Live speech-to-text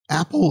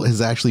Apple has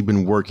actually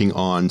been working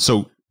on,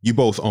 so you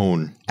both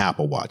own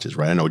Apple Watches,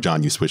 right? I know,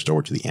 John, you switched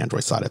over to the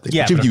Android side of things.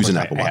 Yeah, but you've used an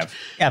Apple Watch.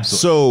 Absolutely.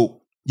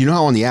 So you know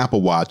how on the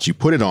Apple Watch, you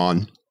put it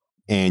on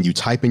and you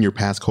type in your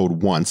passcode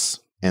once,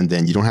 and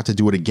then you don't have to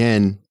do it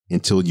again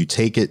until you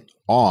take it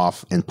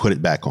off and put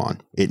it back on.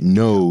 It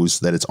knows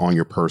that it's on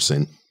your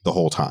person the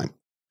whole time.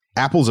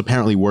 Apple's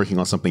apparently working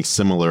on something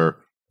similar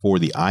for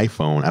the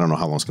iPhone. I don't know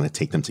how long it's going to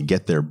take them to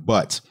get there,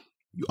 but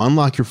you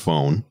unlock your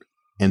phone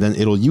and then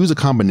it'll use a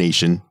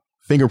combination,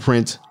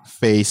 fingerprint,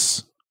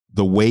 face,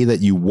 the way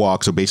that you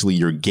walk. So basically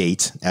your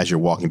gait as you're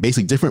walking,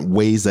 basically different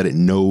ways that it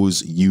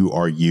knows you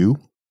are you.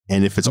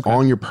 And if it's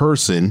on your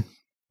person,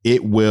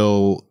 it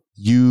will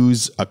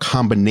use a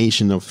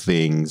combination of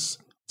things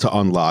to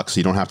unlock. So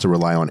you don't have to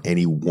rely on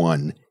any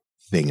one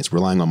thing. It's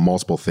relying on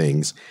multiple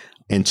things.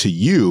 And to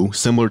you,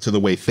 similar to the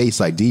way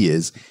Face ID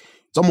is,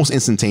 it's almost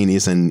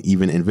instantaneous and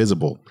even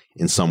invisible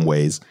in some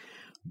ways.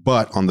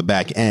 But on the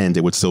back end,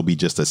 it would still be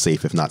just as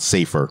safe, if not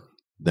safer,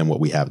 than what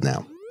we have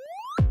now.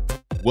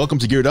 Welcome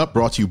to Geared Up,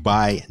 brought to you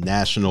by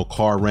National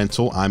Car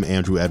Rental. I'm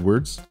Andrew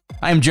Edwards.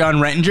 I'm John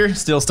Rettinger,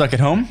 still stuck at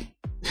home.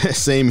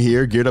 Same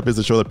here. Geared Up is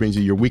the show that brings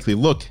you your weekly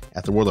look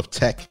at the world of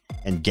tech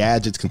and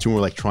gadgets, consumer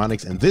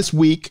electronics. And this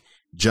week,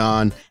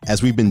 John,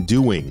 as we've been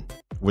doing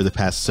over the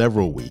past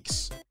several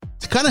weeks,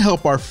 to kind of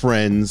help our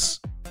friends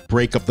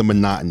break up the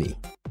monotony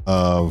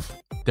of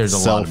there's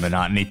a lot of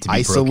monotony to be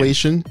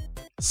isolation,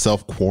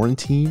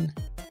 self-quarantine,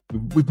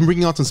 we've been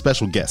bringing on some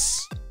special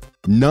guests.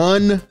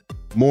 None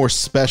more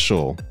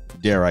special,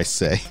 dare I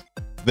say,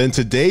 than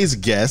today's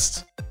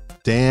guest,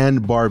 Dan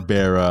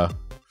Barbera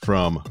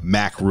from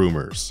Mac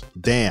Rumors.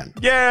 Dan.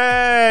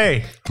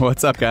 Yay!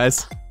 What's up,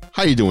 guys?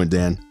 How you doing,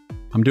 Dan?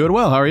 I'm doing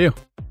well. How are you?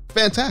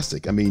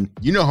 Fantastic. I mean,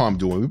 you know how I'm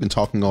doing. We've been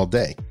talking all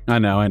day. I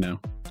know.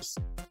 Just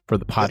for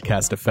the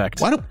podcast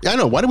effect. Why do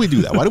we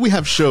do that? Why do we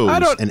have shows I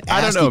don't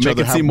know. Make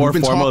it seem more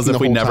formal as if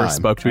we never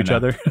spoke to each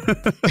other.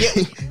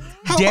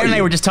 Dan and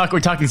I were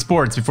talking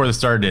sports before this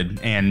started,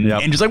 and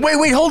just like,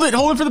 wait, hold it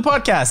for the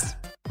podcast.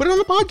 Put it on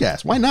the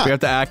podcast. Why not? We have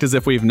to act as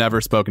if we've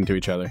never spoken to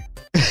each other.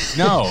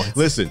 No.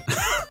 Listen,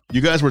 you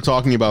guys were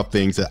talking about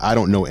things that I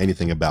don't know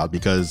anything about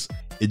because,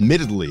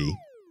 admittedly,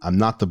 I'm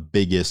not the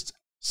biggest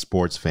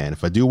sports fan.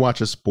 If I do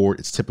watch a sport,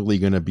 it's typically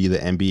going to be the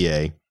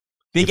NBA.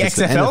 Big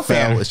XFL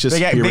fan. It's just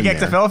big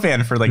XFL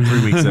fan for like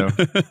 3 weeks, though.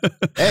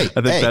 I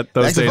think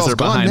those days are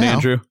behind now.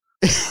 Andrew.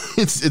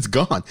 It's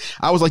gone.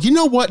 I was like, you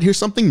know what? Here's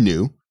something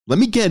new. Let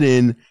me get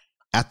in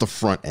at the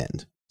front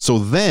end. So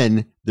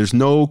then there's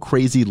no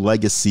crazy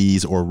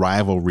legacies or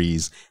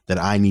rivalries that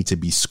I need to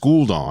be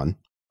schooled on.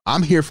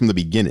 I'm here from the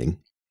beginning.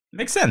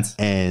 Makes sense.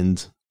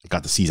 And I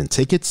got the season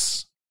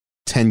tickets,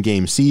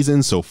 10-game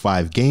season, so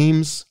 5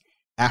 games.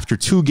 After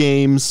 2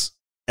 games,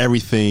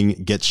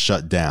 everything gets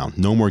shut down.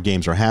 No more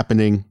games are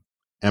happening.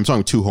 And I'm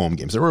talking 2 home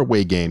games. There were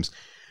away games,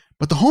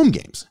 but the home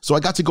games. So I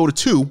got to go to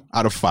 2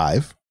 out of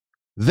 5.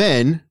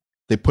 Then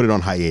they put it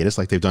on hiatus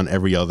like they've done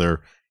every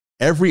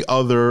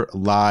other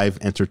live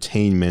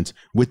entertainment,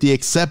 with the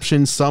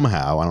exception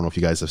somehow, I don't know if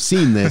you guys have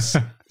seen this,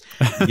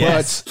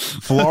 yes.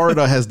 But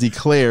Florida has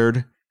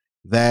declared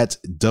that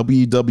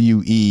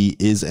WWE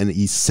is an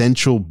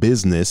essential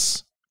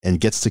business and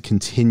gets to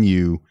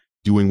continue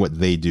doing what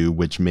they do,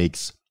 which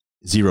makes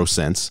 0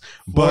 sense.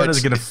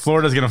 Florida's gonna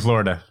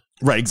Florida.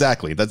 Right,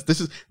 exactly.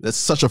 That's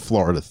such a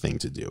Florida thing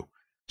to do.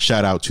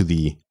 Shout out to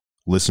the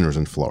listeners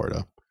in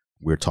Florida.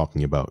 We're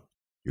talking about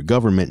your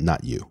government,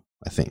 not you,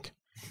 I think.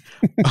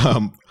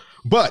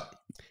 But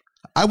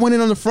I went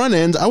in on the front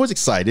end. I was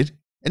excited,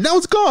 and now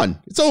it's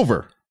gone. It's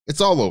over.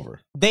 It's all over.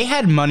 They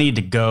had money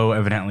to go,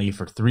 evidently,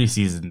 for 3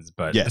 seasons,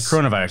 but yes. The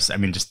coronavirus, I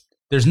mean, just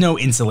there's no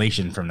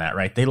insulation from that,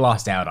 right? They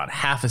lost out on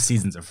half a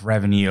season's of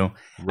revenue.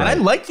 Right. And I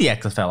liked the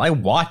XFL. I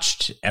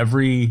watched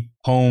every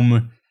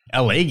home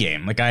LA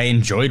game. Like, I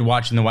enjoyed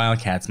watching the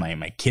Wildcats.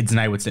 My kids and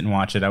I would sit and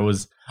watch it.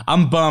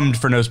 I'm bummed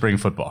for no spring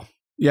football.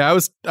 Yeah,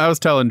 I was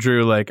telling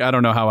Drew, like, I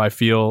don't know how I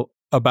feel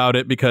about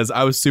it because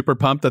I was super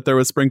pumped that there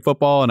was spring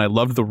football and I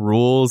loved the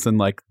rules and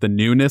like the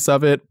newness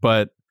of it.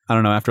 But I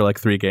don't know, after like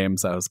 3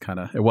 games,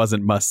 it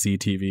wasn't must see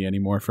TV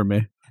anymore for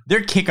me.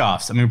 Their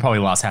kickoffs, I mean, we probably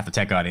lost half the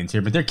tech audience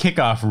here, but their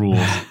kickoff rules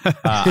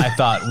I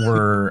thought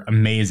were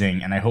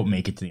amazing and I hope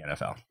make it to the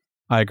NFL.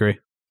 I agree.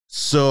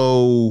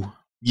 So,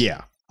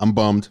 yeah, I'm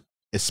bummed,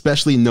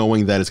 especially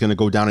knowing that it's going to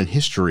go down in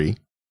history.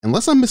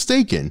 Unless I'm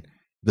mistaken,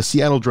 the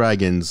Seattle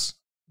Dragons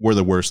were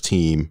the worst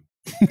team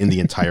in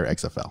the entire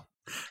XFL.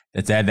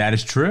 That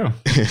is true.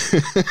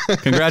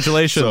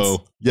 Congratulations.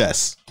 So,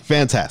 yes,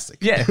 fantastic.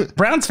 Yeah,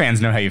 Browns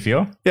fans know how you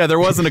feel. Yeah, there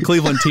wasn't a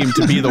Cleveland team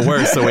to be the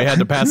worst, so we had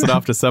to pass it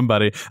off to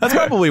somebody. That's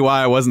probably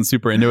why I wasn't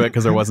super into it,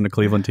 because there wasn't a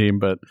Cleveland team,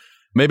 but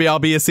maybe I'll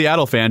be a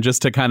Seattle fan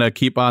just to kind of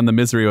keep on the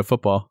misery of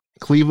football.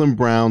 Cleveland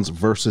Browns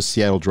versus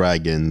Seattle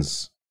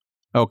Dragons.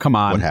 Oh, come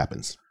on. What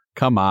happens?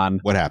 Come on.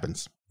 What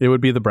happens? It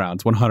would be the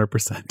Browns,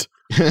 100%.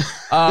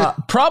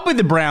 Probably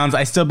the Browns.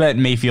 I still bet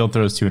Mayfield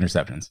throws 2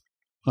 interceptions.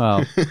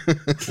 Well,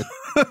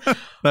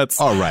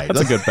 that's all right.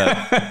 That's a good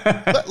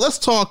bet.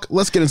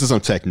 Let's get into some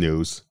tech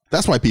news.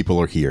 That's why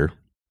people are here.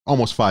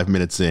 Almost 5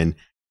 minutes in.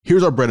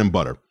 Here's our bread and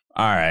butter.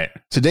 All right.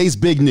 Today's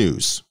big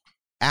news.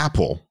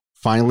 Apple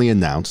finally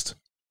announced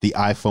the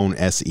iPhone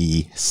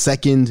SE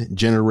second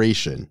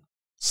generation.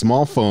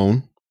 Small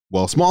phone.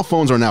 Well, small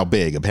phones are now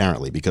big,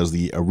 apparently, because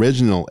the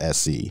original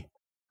SE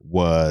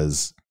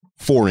was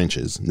 4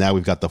 inches. Now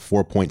we've got the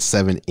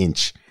 4.7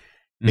 inch.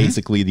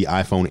 Basically, the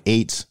iPhone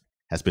 8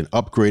 has been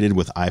upgraded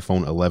with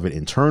iPhone 11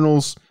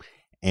 internals.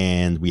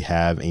 And we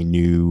have a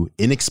new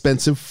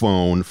inexpensive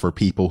phone for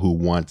people who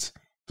want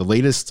the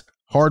latest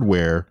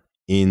hardware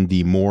in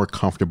the more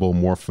comfortable,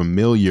 more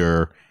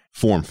familiar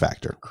form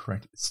factor.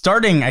 Correct.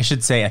 Starting, I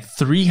should say, at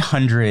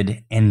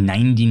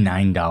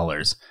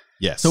 $399.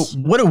 Yes. So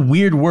what a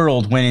weird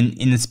world when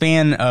in the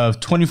span of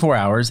 24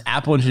 hours,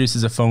 Apple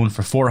introduces a phone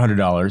for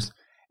 $400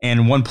 and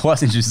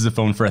OnePlus introduces a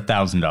phone for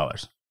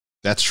 $1,000.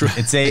 That's true.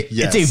 It's a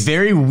Yes. it's a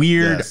very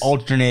weird Yes.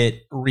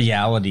 alternate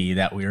reality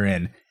that we're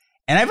in.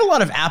 And I have a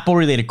lot of Apple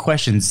related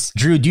questions.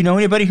 Drew, do you know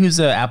anybody who's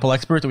an Apple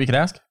expert that we could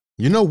ask?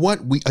 You know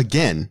what?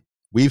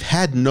 We've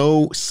had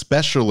no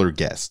specialer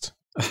guest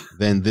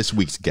than this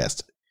week's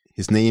guest.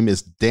 His name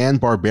is Dan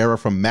Barbera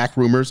from Mac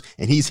Rumors,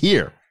 and he's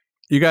here.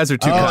 You guys are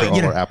too Oh, kind. to you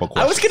all know, our Apple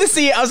I was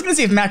questions. gonna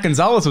see if Matt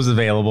Gonzalez was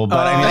available,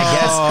 but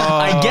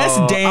I guess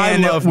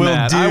Dan I love will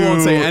Matt. do. I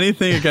won't say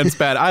anything against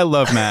Matt. I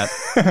love Matt.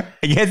 I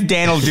guess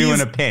Dan will do in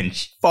He's a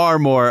pinch. Far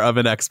more of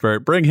an expert.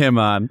 Bring him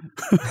on.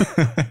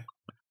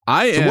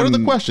 So what are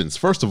the questions?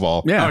 First of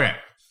all, Yeah. Okay.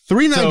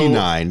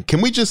 $399.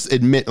 Can we just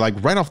admit, like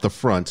right off the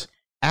front,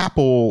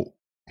 Apple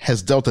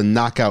has dealt a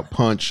knockout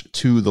punch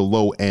to the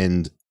low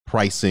end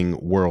pricing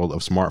world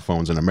of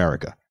smartphones in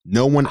America.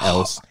 No one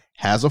else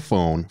has a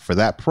phone for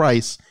that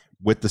price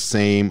with the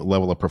same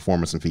level of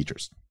performance and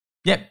features.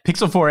 Yeah,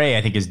 Pixel 4a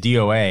I think is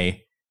DOA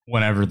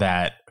whenever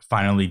that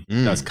finally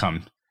does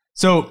come.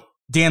 So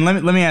Dan,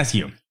 let me ask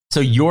you.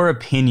 So your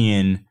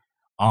opinion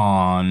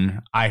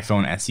on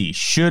iPhone SE,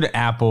 should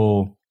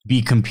Apple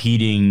be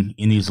competing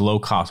in these low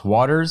cost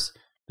waters?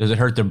 Does it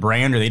hurt the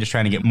brand? Or are they just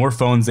trying to get more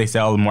phones they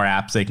sell, more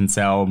apps they can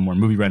sell, more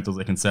movie rentals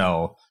they can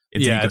sell?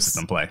 It's an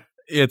ecosystem play.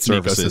 It's an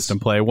Services.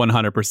 ecosystem play,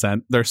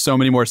 100%. There's so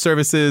many more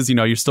services. You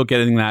know, you're still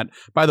getting that.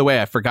 By the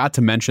way, I forgot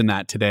to mention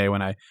that today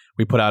when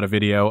we put out a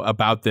video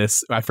about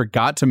this. I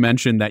forgot to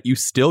mention that you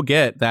still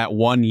get that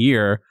 1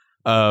 year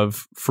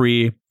of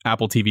free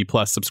Apple TV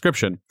Plus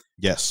subscription.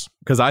 Yes.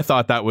 Because I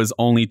thought that was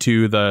only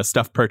to the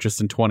stuff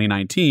purchased in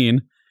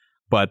 2019,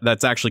 but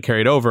that's actually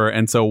carried over.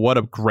 And so what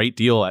a great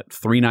deal at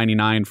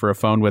 $399 for a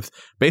phone with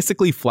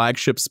basically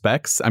flagship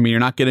specs. I mean, you're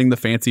not getting the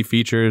fancy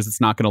features.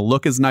 It's not going to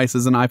look as nice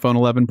as an iPhone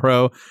 11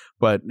 Pro.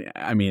 But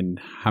I mean,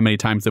 how many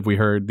times have we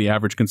heard the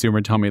average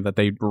consumer tell me that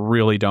they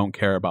really don't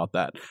care about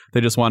that?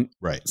 They just want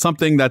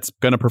something that's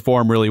going to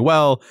perform really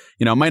well.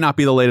 You know, it might not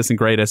be the latest and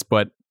greatest,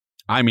 but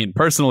I mean,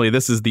 personally,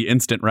 this is the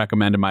instant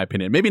recommend in my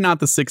opinion. Maybe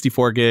not the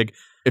 64 gig.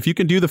 If you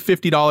can do the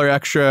 $50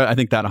 extra, I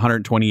think that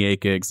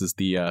 128 gigs is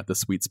the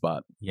sweet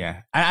spot.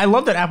 Yeah. I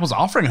love that Apple's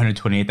offering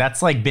 128.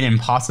 That's like been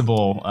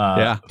impossible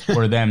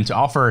for them to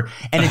offer.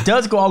 And it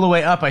does go all the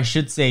way up, I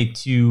should say,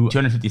 to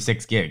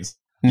 256 gigs.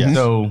 Yes.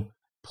 So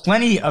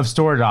plenty of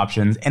storage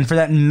options. And for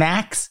that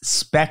max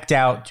spec'd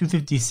out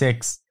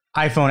 256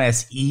 iPhone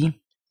SE,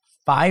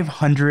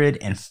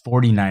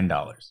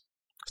 $549.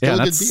 Still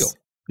a good deal.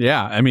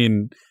 Yeah. I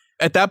mean,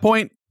 at that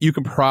point, you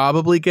can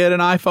probably get an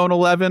iPhone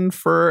 11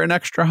 for an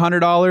extra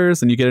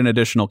 $100 and you get an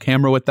additional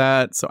camera with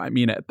that. So, I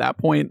mean, at that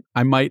point,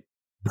 I might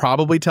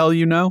probably tell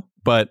you no,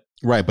 but.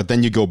 Right. But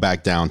then you go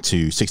back down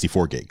to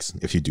 64 gigs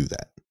if you do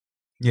that.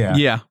 Yeah.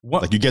 Yeah.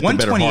 Like you get the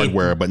better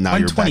hardware, but now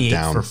you're back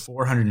down. For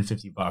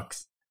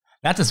 $450.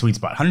 That's a sweet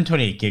spot.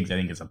 128 gigs, I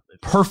think, is a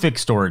perfect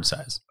storage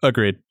size.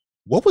 Agreed.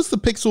 What was the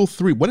Pixel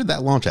 3? What did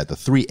that launch at? The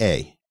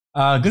 3A?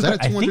 Good. Is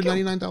that a I think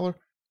 $299?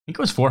 it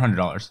was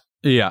 $400.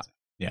 Yeah.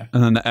 Yeah.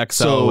 And then the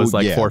XL was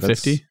like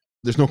 $450.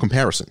 There's no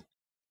comparison,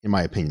 in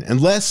my opinion.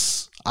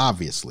 Unless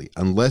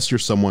you're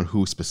someone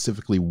who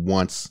specifically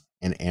wants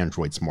an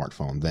Android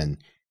smartphone, then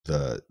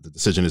the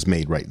decision is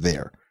made right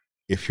there.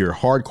 If you're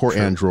hardcore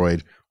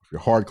Android, if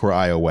you're hardcore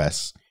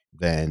iOS,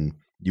 then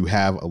you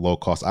have a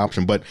low-cost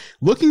option. But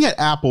looking at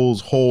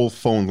Apple's whole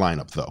phone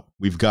lineup, though,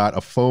 we've got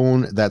a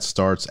phone that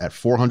starts at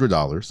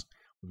 $400.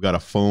 We've got a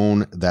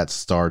phone that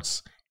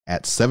starts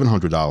at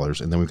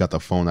 $700, and then we've got the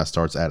phone that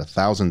starts at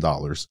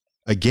 $1,000.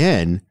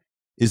 Again,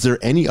 is there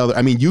any other?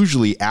 I mean,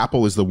 usually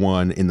Apple is the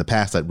one in the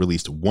past that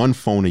released one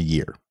phone a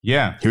year.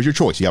 Yeah. Here's your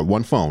choice. You got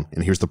one phone,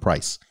 and here's the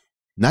price.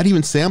 Not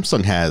even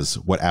Samsung has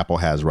what Apple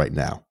has right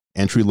now.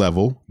 Entry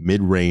level,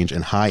 mid-range,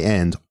 and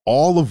high-end,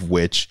 all of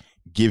which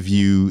give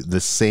you the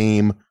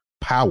same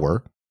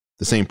power,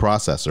 the same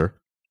processor,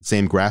 the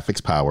same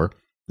graphics power,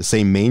 the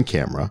same main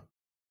camera.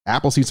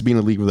 Apple seems to be in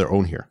a league of their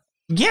own here.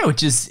 Yeah,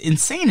 which is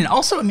insane. And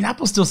also, I mean,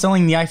 Apple's still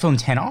selling the iPhone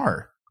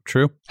XR.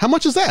 True. How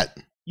much is that?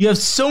 You have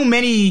so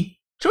many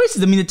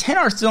choices. I mean, the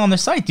XR is still on their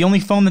site. The only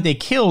phone that they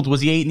killed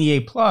was the 8 and the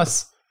 8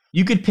 Plus.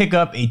 You could pick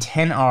up a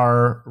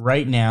XR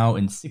right now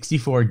in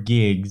 64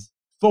 gigs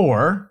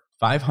for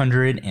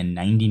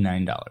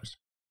 $599.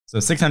 So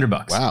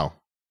 $600. Wow.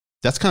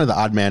 That's kind of the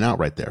odd man out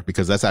right there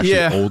because that's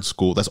actually old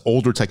school. That's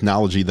older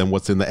technology than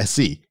what's in the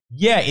SE.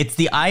 Yeah, it's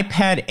the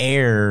iPad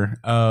Air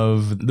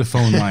of the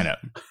phone lineup.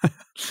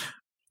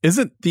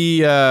 Isn't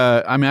the,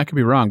 I mean, I could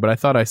be wrong, but I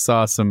thought I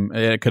saw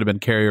it could have been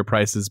carrier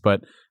prices,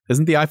 but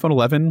isn't the iPhone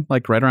 11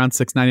 like right around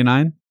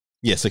 $699?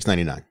 Yeah,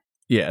 $699.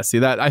 Yeah, see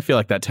that, I feel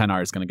like that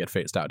 10R is going to get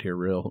phased out here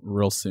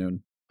real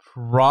soon.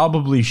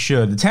 Probably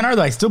should. The 10R,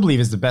 though, I still believe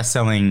is the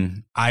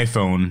best-selling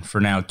iPhone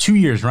for now 2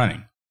 years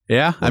running.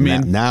 Yeah, Well, I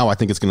mean, now I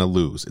think it's going to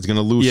lose. It's going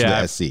to lose to the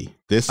SE.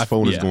 This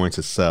phone is yeah. going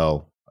to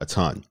sell a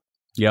ton.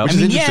 yeah, Which I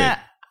is mean, interesting. yeah,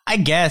 I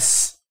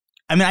guess.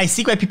 I mean, I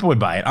see why people would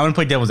buy it. I'm going to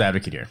play devil's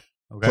advocate here.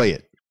 Okay? Play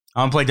it.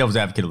 I'm going to play devil's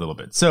advocate a little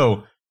bit.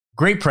 So,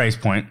 great price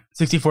point.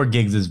 64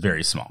 gigs is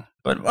very small.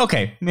 But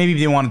okay, maybe if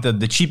they wanted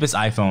the cheapest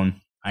iPhone,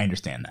 I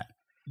understand that.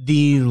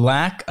 The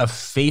lack of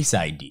Face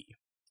ID,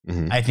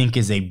 I think,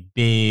 is a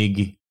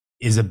big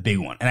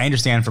one. And I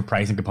understand for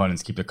price and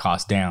components, keep the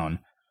cost down.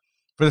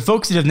 For the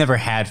folks that have never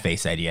had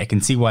Face ID, I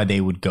can see why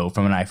they would go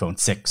from an iPhone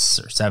 6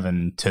 or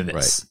 7 to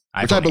this.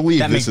 Right. Which I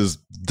believe this is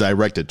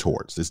directed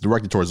towards. It's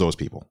directed towards those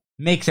people.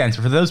 Makes sense.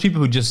 But for those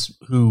people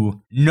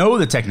who know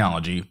the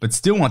technology but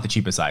still want the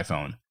cheapest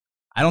iPhone,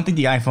 I don't think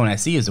the iPhone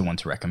SE is the one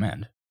to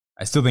recommend.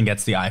 I still think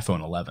that's the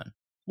iPhone 11.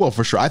 Well,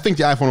 for sure. I think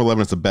the iPhone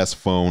 11 is the best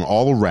phone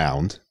all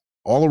around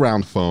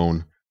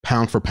phone,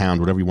 pound for pound,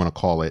 whatever you want to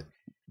call it,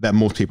 that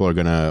most people are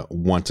going to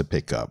want to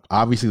pick up.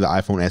 Obviously, the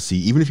iPhone SE,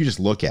 even if you just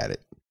look at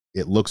it,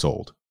 it looks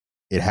old.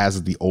 It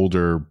has the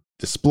older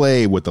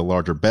display with the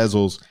larger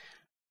bezels.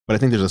 But I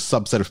think there's a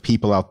subset of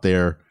people out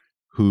there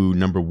who,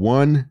 number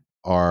one,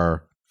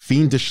 are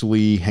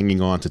fiendishly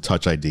hanging on to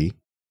Touch ID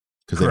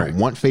because they don't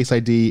want Face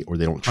ID, or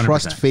they don't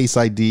trust 100%. Face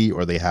ID,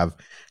 or they have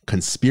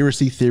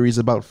conspiracy theories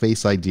about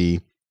Face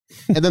ID.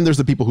 And then there's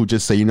the people who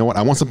just say, you know what,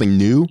 I want something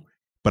new,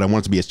 but I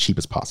want it to be as cheap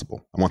as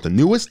possible. I want the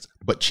newest,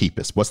 but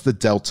cheapest. What's the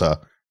delta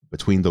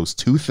between those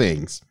two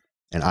things?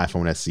 And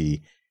iPhone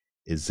SE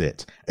is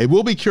it. It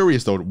will be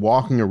curious, though,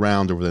 walking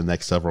around over the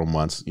next several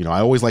months. You know, I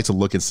always like to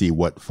look and see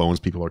what phones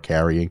people are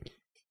carrying.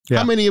 Yeah.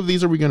 How many of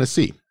these are we going to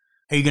see?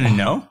 Are you going to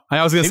know?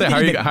 I was going to say, how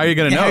are you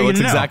going to know? It looks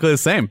exactly the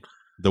same.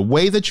 The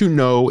way that you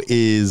know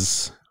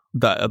is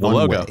The one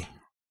logo. way.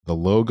 The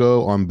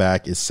logo on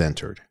back is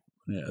centered.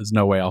 Yeah, there's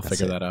no way I'll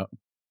figure that out.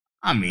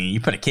 I mean, you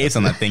put a case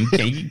on that thing.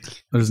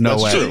 There's no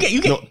way.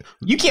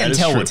 You can't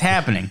tell what's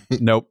happening.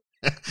 Nope.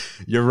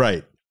 You're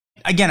right.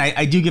 Again,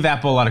 I do give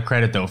Apple a lot of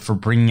credit, though, for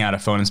bringing out a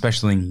phone,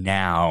 especially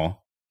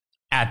now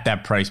at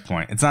that price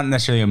point. It's not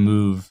necessarily a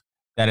move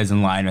that is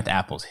in line with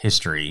Apple's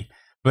history,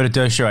 but it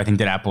does show, I think,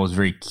 that Apple is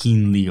very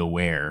keenly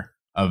aware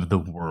of the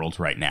world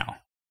right now.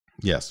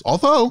 Yes.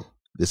 Although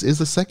this is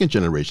the second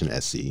generation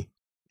SE,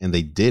 and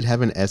they did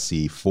have an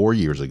SE 4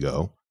 years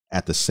ago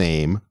at the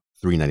same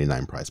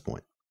 $399 price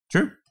point.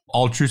 True.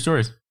 All true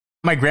stories.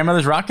 My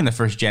grandmother's rocking the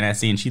first Gen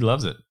SE, and she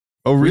loves it.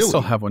 Oh, We really?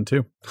 still have one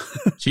too.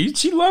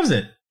 She loves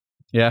it.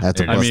 Yeah. I had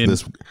to bust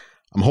this.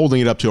 I'm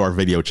holding it up to our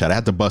video chat. I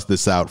had to bust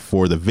this out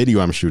for the video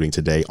I'm shooting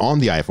today on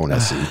the iPhone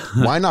SE.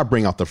 Why not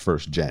bring out the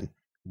first gen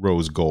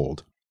rose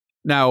gold?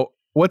 Now,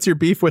 what's your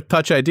beef with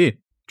Touch ID,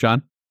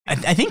 John? I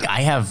think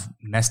I have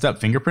messed up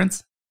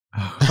fingerprints.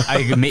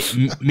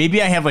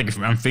 Maybe I have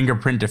I'm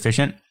fingerprint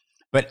deficient,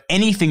 but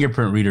any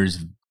fingerprint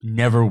readers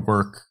never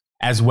work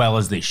as well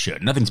as they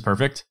should. Nothing's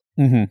perfect,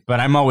 but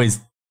I'm always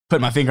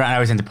putting my finger on. I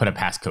always have to put a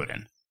passcode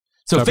in.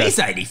 So Face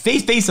ID,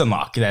 face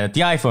unlock that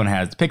the iPhone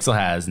has, the Pixel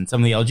has, and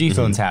some of the LG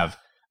phones have,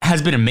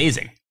 has been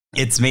amazing.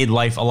 It's made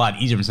life a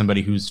lot easier for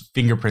somebody whose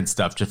fingerprint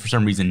stuff just for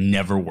some reason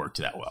never worked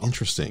that well.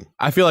 Interesting.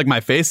 I feel like my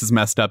face is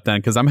messed up then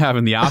because I'm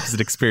having the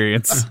opposite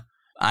experience.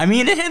 I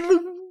mean,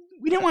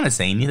 we didn't want to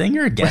say anything.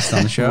 You're a guest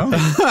on the show.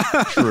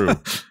 True.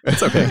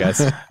 It's okay,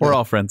 guys. We're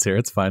all friends here.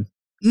 It's fine.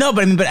 No,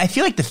 but I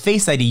feel like the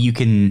Face ID you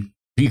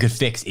could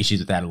fix issues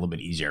with that a little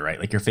bit easier, right?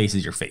 Like your face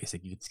is your face.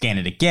 Like you could scan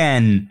it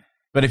again.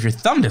 But if your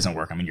thumb doesn't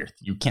work, I mean,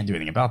 you can't do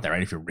anything about that,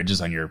 right? If your ridges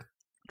on your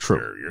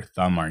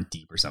thumb aren't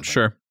deep or something.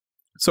 Sure.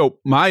 So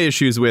my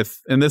issues with,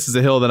 and this is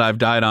a hill that I've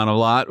died on a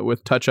lot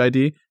with Touch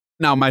ID.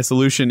 Now my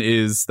solution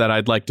is that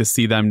I'd like to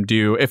see them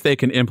do, if they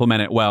can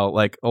implement it well,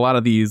 like a lot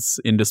of these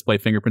in-display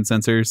fingerprint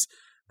sensors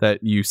that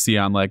you see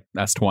on like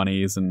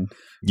S20s and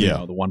you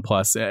know, the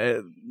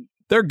OnePlus,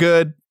 they're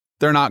good.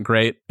 They're not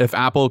great. If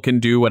Apple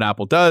can do what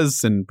Apple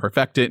does and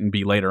perfect it and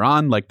be later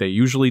on like they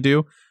usually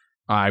do,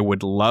 I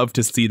would love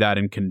to see that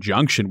in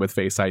conjunction with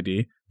Face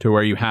ID to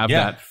where you have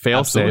that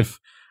fail-safe,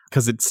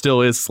 because it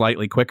still is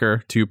slightly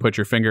quicker to put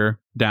your finger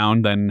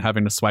down than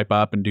having to swipe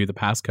up and do the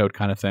passcode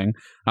kind of thing.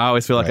 I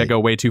always feel like I go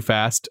way too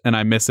fast and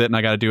I miss it and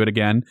I got to do it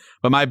again.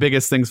 But my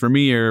biggest things for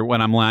me are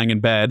when I'm lying in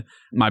bed,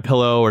 my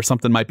pillow or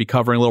something might be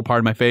covering a little part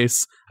of my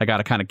face. I got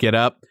to kind of get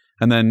up.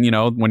 And then, you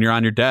know, when you're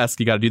on your desk,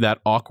 you got to do that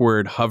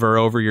awkward hover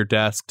over your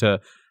desk to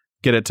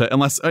get it to,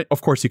 unless,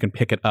 of course, you can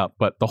pick it up.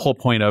 But the whole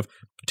point of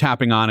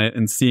tapping on it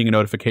and seeing a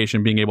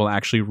notification, being able to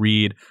actually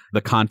read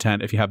the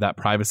content if you have that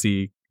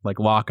privacy like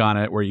lock on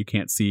it where you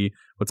can't see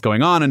what's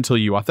going on until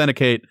you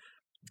authenticate,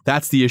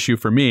 that's the issue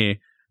for me.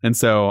 And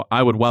so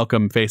I would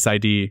welcome Touch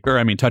ID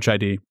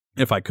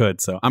if I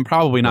could. So I'm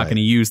probably not going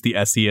to use the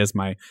SE as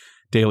my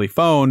daily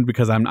phone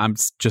because I'm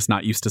just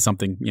not used to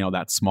something, you know,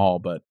 that small.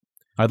 But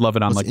I'd love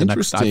it on What's like the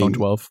next iPhone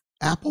 12.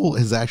 Apple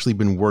has actually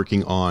been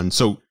working on,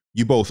 so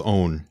you both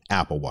own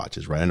Apple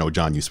Watches, right? I know,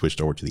 John, you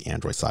switched over to the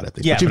Android side of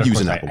things, Yeah, but you've of used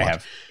course an Apple I Watch.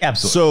 have.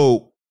 Absolutely.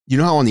 So you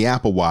know how on the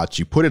Apple Watch,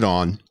 you put it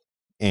on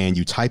and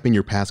you type in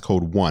your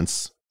passcode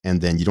once,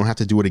 and then you don't have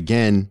to do it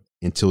again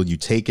until you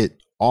take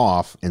it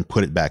off and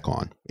put it back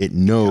on. It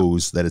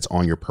knows that it's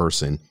on your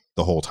person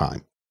the whole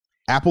time.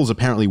 Apple's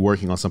apparently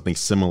working on something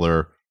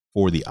similar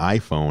for the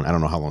iPhone. I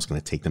don't know how long it's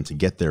going to take them to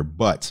get there,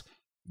 but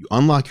you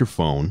unlock your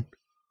phone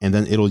and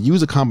then it'll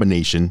use a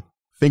combination,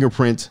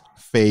 fingerprint,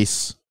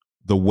 face,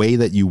 the way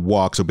that you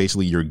walk. So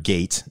basically your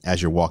gait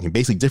as you're walking,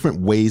 basically different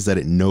ways that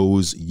it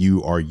knows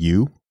you are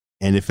you.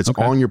 And if it's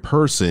on your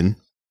person,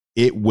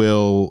 it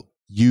will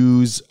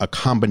use a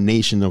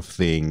combination of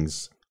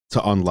things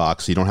to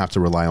unlock. So you don't have to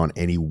rely on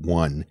any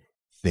one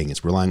thing.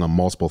 It's relying on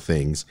multiple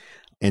things.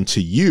 And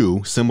to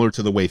you, similar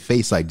to the way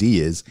Face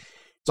ID is,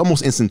 it's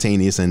almost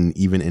instantaneous and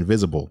even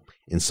invisible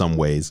in some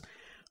ways.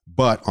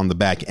 But on the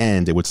back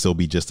end, it would still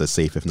be just as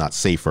safe, if not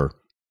safer,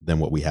 than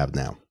what we have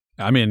now.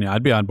 I mean,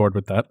 I'd be on board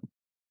with that.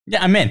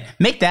 Yeah, I'm in.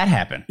 Make that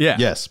happen. Yeah.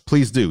 Yes,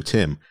 please do,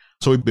 Tim.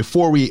 So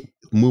before we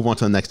move on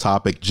to the next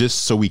topic,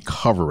 just so we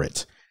cover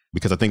it,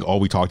 because I think all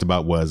we talked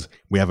about was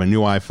we have a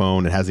new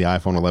iPhone. It has the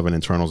iPhone 11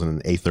 internals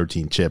and an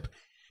A13 chip.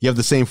 You have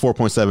the same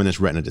 4.7-inch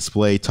Retina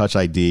display, Touch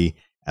ID,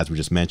 as we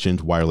just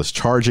mentioned, wireless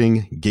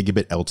charging,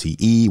 gigabit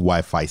LTE,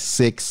 Wi-Fi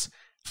 6,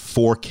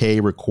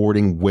 4K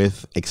recording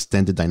with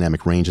extended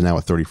dynamic range now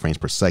at 30 frames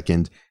per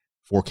second,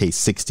 4K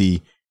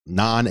 60,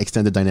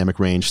 non-extended dynamic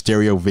range,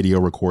 stereo video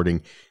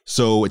recording.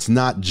 So it's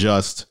not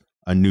just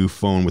a new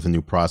phone with a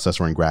new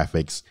processor and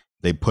graphics.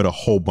 They put a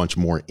whole bunch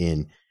more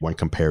in when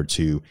compared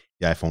to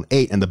the iPhone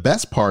 8. And the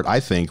best part, I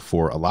think,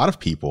 for a lot of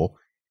people,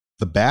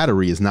 the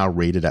battery is now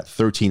rated at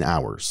 13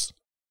 hours.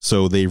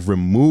 So they've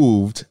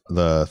removed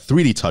the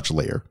 3D touch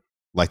layer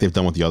like they've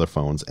done with the other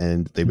phones,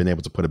 and they've been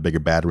able to put a bigger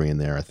battery in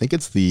there. I think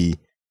it's the,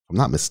 if I'm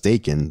not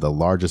mistaken, the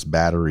largest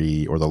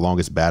battery or the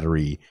longest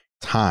battery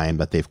time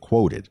that they've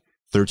quoted,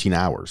 13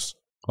 hours.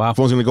 Wow. The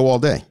phone's going to go all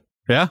day.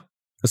 Yeah.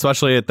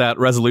 Especially at that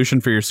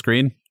resolution for your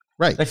screen.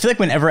 Right. I feel like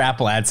whenever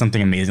Apple adds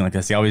something amazing like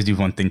this, they always do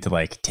one thing to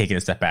like take it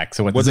a step back.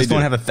 So does they this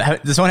phone have does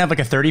this one have like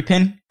a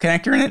 30-pin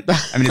connector in it?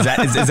 I mean, is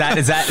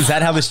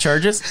that how this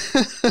charges?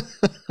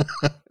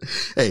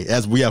 Hey,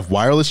 as we have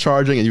wireless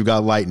charging and you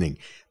got Lightning,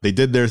 they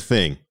did their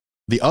thing.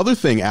 The other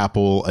thing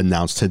Apple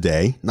announced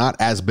today, not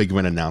as big of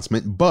an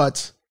announcement,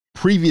 but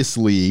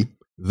previously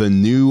the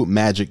new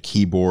Magic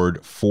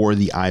Keyboard for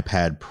the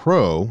iPad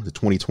Pro, the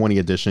 2020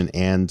 edition,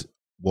 and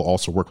will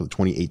also work with the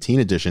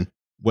 2018 edition,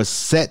 was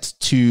set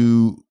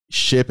to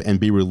ship and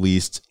be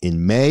released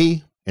in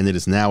May, and it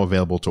is now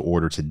available to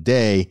order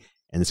today,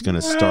 and it's going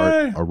to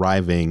start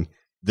arriving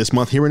this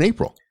month here in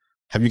April.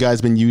 Have you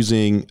guys been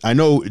using, I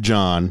know,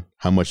 John,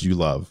 how much you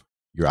love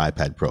your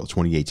iPad Pro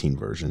 2018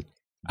 version.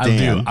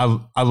 Dan, I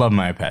do. I love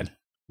my iPad.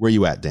 Where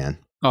you at, Dan?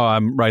 Oh,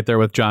 I'm right there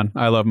with John.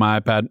 I love my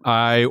iPad.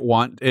 I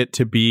want it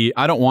to be,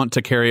 I don't want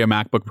to carry a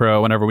MacBook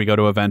Pro whenever we go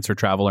to events or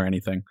travel or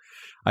anything.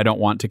 I don't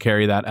want to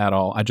carry that at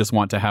all. I just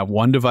want to have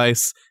one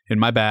device in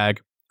my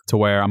bag to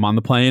where I'm on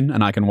the plane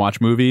and I can watch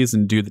movies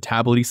and do the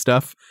tablet-y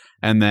stuff.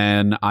 And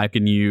then I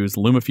can use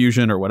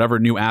LumaFusion or whatever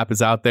new app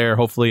is out there,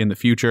 hopefully in the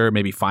future,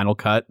 maybe Final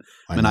Cut.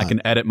 And I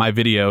can edit my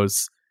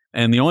videos.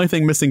 And the only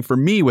thing missing for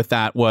me with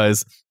that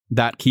was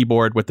that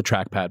keyboard with the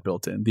trackpad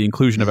built in, the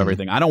inclusion of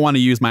everything. I don't want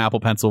to use my Apple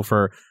Pencil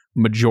for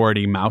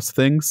majority mouse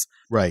things.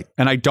 Right.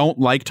 And I don't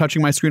like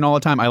touching my screen all the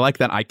time. I like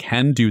that I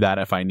can do that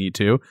if I need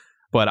to.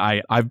 But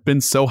I've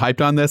been so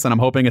hyped on this, and I'm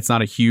hoping it's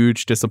not a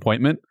huge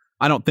disappointment.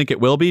 I don't think it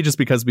will be, just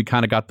because we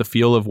kind of got the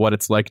feel of what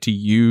it's like to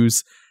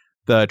use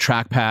the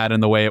trackpad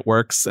and the way it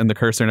works and the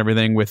cursor and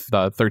everything with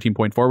the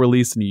 13.4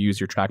 release, and you use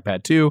your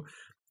trackpad too.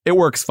 It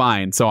works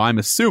fine. So I'm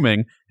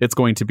assuming it's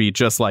going to be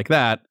just like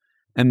that.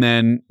 And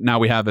then now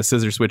we have a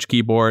scissor switch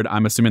keyboard.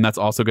 I'm assuming that's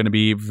also going to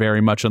be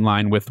very much in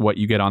line with what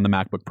you get on the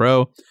MacBook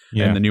Pro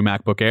and the new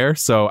MacBook Air.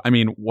 So, I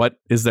mean, what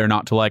is there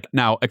not to like?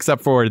 Now,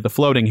 except for the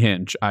floating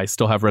hinge, I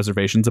still have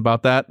reservations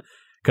about that,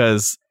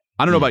 because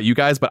I don't know about you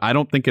guys, but I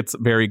don't think it's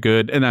very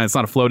good. And it's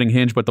not a floating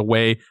hinge, but the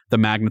way the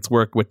magnets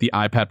work with the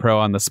iPad Pro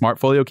on the Smart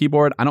Folio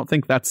keyboard, I don't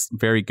think that's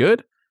very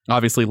good.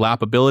 Obviously,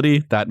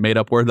 lappability, that made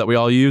up word that we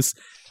all use,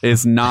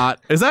 is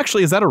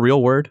that a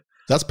real word?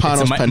 That's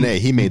Panos Panay.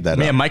 He made that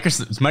up. Yeah,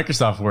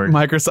 Microsoft word.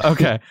 Microsoft.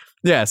 Okay.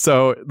 Yeah.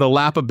 So the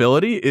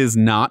lappability is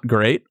not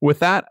great with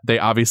that. They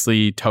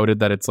obviously touted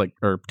that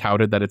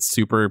it's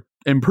super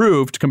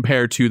improved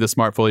compared to the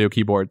Smart Folio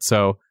keyboard.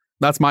 So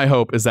that's my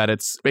hope, is that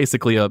it's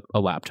basically a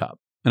laptop.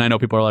 And I know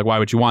people are like, why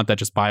would you want that?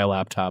 Just buy a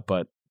laptop.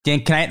 But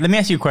Dan, let me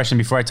ask you a question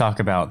before I talk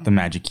about the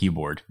Magic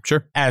Keyboard.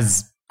 Sure.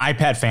 As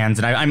iPad fans,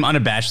 and I'm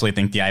unabashedly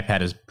think the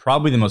iPad is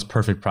probably the most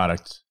perfect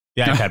product,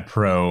 the iPad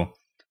Pro,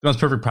 the most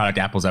perfect product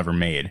Apple's ever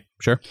made.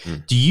 Sure.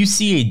 Do you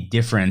see a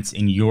difference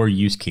in your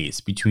use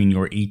case between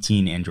your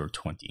 18 and your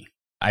 20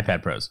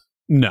 iPad Pros?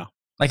 No.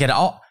 Like at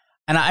all?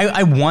 And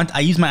I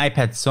use my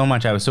iPad so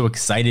much. I was so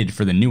excited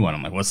for the new one.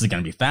 I'm like, well, this is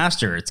going to be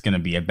faster. It's going to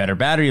be a better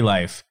battery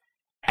life.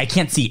 I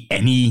can't see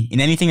in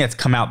anything that's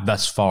come out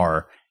thus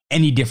far,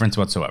 any difference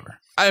whatsoever.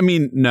 I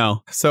mean,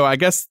 no. So I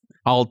guess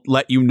I'll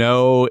let you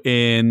know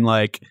in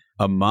like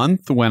a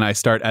month when I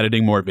start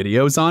editing more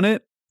videos on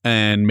it.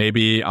 And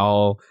maybe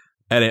I'll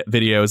edit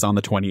videos on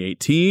the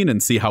 2018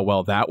 and see how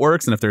well that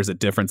works and if there's a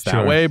difference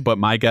that way. But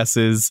my guess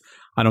is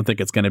I don't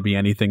think it's going to be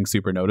anything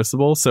super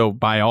noticeable. So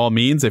by all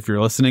means, if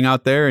you're listening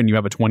out there and you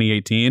have a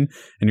 2018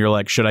 and you're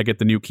like, should I get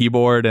the new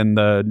keyboard and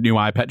the new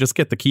iPad? Just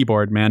get the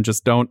keyboard, man.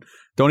 Just don't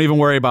even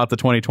worry about the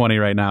 2020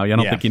 right now. I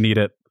don't think you need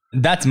it.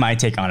 That's my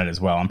take on it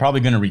as well. I'm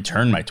probably going to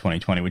return my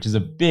 2020, which is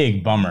a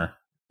big bummer.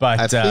 But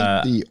I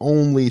think the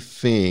only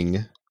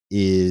thing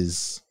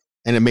is,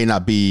 and it may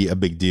not be a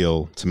big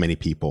deal to many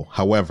people.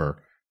 However,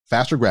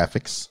 faster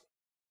graphics.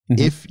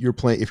 Mm-hmm.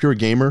 If you're a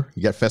gamer,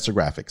 you get faster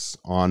graphics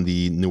on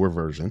the newer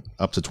version,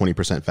 up to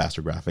 20%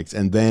 faster graphics.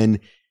 And then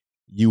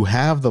you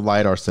have the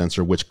LiDAR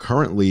sensor, which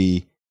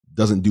currently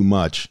doesn't do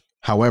much.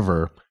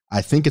 However,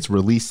 I think it's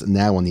released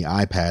now on the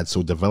iPad,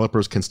 so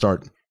developers can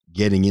start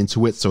getting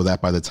into it so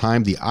that by the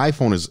time the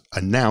iPhone is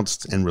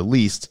announced and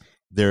released,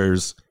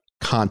 there's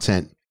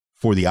content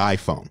for the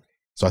iPhone.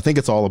 So I think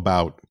it's all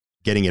about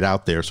getting it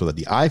out there so that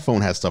the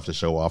iPhone has stuff to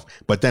show off.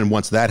 But then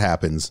once that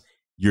happens,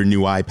 your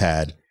new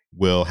iPad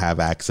will have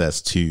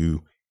access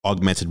to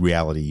augmented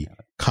reality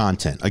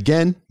content.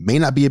 Again, may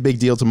not be a big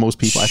deal to most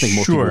people. I think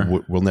most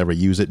people will never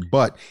use it.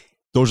 But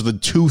those are the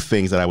two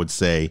things that I would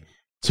say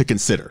to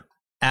consider.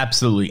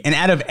 Absolutely. And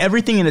out of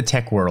everything in the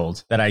tech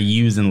world that I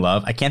use and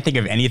love, I can't think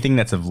of anything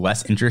that's of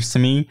less interest to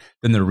me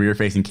than the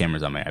rear-facing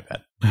cameras on my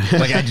iPad.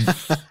 Like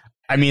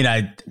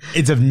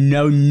it's of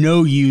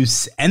no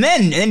use. And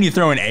then you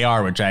throw in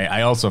AR, which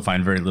I also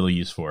find very little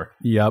use for.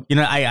 Yep. You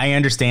know, I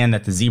understand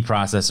that the Z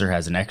processor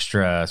has an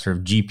extra sort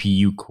of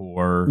GPU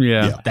core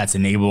that's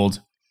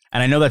enabled.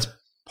 And I know that's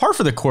par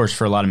for the course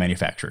for a lot of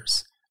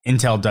manufacturers.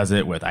 Intel does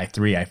it with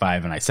i3,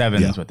 i5, and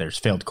i7s. But there's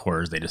failed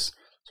cores. They just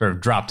sort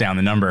of drop down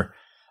the number.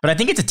 But I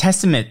think it's a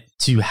testament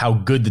to how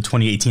good the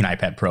 2018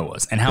 iPad Pro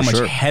was and how much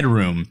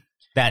headroom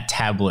that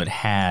tablet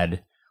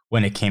had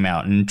when it came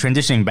out. And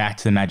transitioning back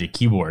to the Magic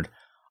Keyboard,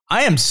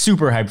 I am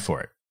super hyped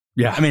for it.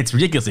 Yeah. I mean, it's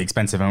ridiculously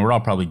expensive and we're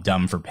all probably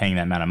dumb for paying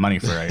that amount of money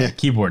for a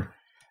keyboard.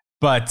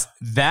 But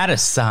that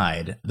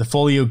aside, the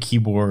Folio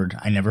keyboard,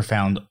 I never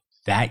found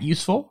that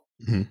useful.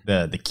 Mm-hmm.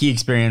 The key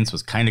experience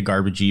was kind of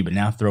garbagey, but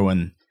now throw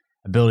in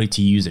ability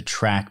to use a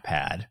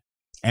trackpad.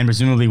 And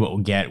presumably what we'll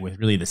get with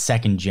really the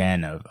second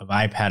gen of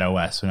iPad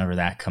OS, whenever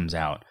that comes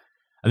out,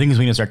 I think is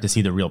when you'll start to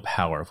see the real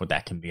power of what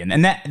that can be.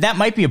 And that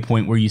might be a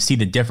point where you see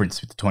the difference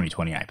with the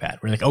 2020 iPad.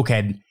 We're like,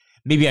 okay,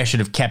 maybe I should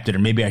have kept it, or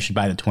maybe I should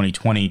buy the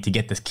 2020 to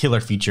get this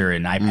killer feature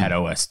in iPad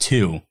OS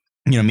 2.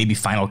 You know, maybe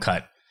Final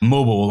Cut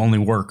Mobile will only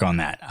work on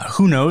that.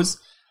 Who knows?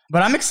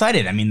 But I'm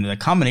excited. I mean, the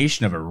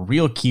combination of a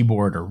real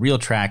keyboard, a real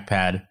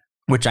trackpad,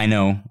 which I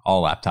know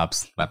all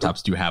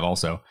laptops do have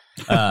also,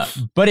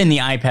 but in the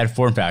iPad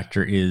form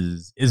factor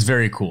is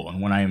very cool,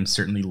 and one I am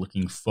certainly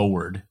looking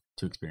forward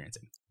to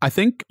experiencing. I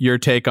think your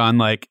take on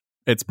like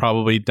it's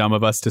probably dumb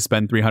of us to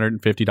spend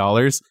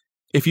 $350.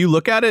 If you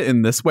look at it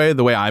in this way,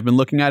 the way I've been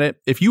looking at it,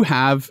 if you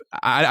have,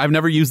 I've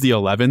never used the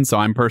 11, so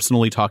I'm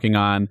personally talking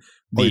on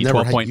the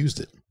 12 point. Used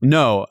it?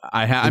 No,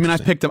 I have. I mean, I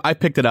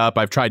picked it up.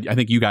 I've tried. I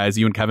think you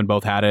and Kevin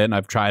both had it, and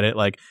I've tried it.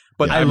 Like,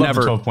 but I've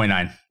never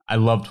 12.9. I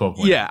love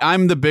 12.9. Yeah,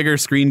 I'm the bigger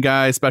screen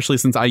guy, especially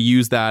since I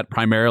use that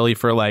primarily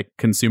for like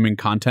consuming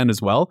content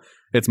as well.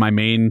 It's my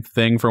main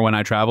thing for when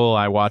I travel.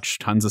 I watch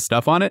tons of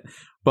stuff on it.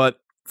 But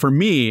for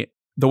me,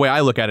 the way I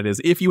look at it is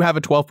if you have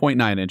a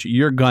 12.9 inch,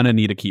 you're going to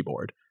need a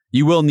keyboard.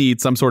 You will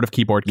need some sort of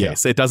keyboard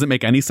case. It doesn't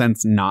make any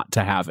sense not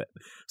to have it.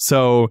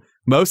 So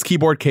most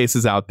keyboard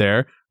cases out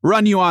there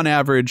run you on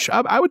average,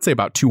 I would say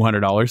about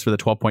 $200 for the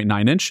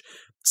 12.9 inch.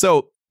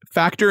 So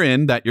factor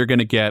in that you're going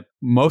to get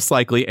most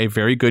likely a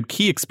very good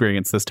key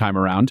experience this time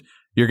around.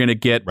 You're going to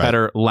get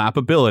better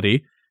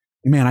lappability.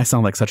 Man, I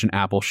sound like such an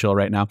Apple shill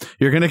right now.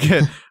 You're going to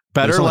get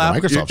better lap.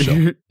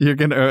 You're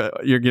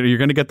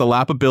going to get the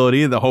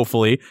lappability,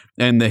 hopefully,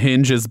 and the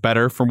hinge is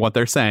better from what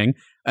they're saying.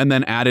 And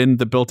then add in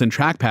the built-in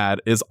trackpad.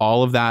 Is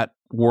all of that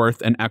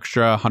worth an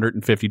extra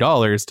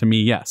 $150? To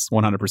me, yes,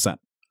 100%.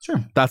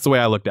 Sure. That's the way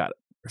I looked at it.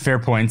 Fair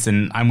points,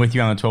 and I'm with you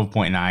on the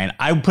 12.9.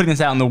 I'm putting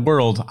this out in the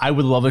world. I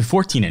would love a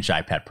 14-inch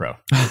iPad Pro.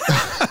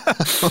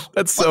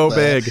 That's so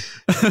big.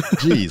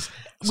 Jeez.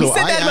 We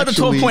said that about the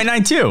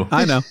 12.9 too.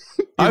 I know.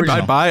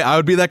 I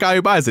would be that guy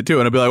who buys it too,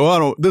 and I'd be like,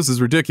 well, this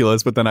is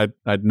ridiculous, but then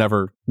I'd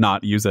never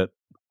not use it.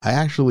 I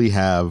actually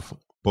have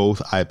both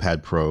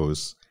iPad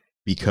Pros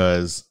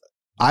because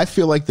I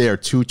feel like they are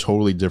two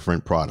totally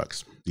different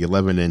products, the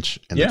 11-inch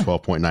and the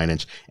 12.9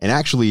 inch. And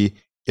actually,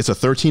 it's a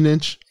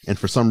 13-inch, and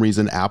for some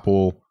reason,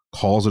 Apple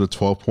calls it a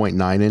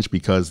 12.9 inch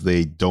because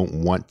they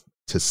don't want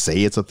to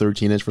say it's a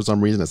 13-inch for some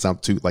reason. It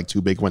sounds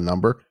too big of a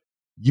number.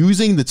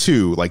 Using the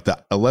two, like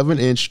the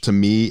 11-inch to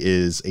me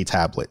is a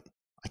tablet.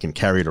 I can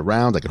carry it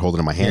around. I can hold it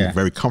in my hand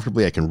very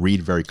comfortably. I can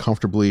read very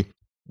comfortably.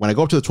 When I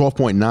go up to the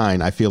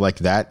 12.9, I feel like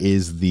that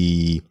is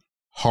the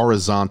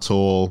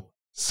horizontal,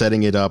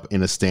 setting it up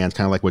in a stand,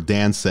 kind of like what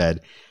Dan said,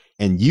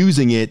 and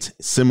using it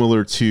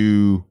similar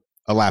to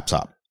a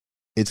laptop.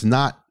 It's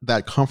not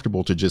that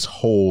comfortable to just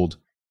hold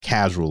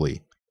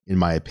casually. in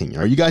my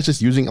opinion. Are you guys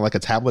just using it like a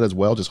tablet as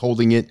well? Just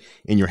holding it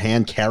in your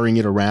hand, carrying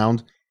it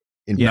around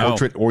in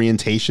portrait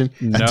orientation?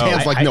 No. And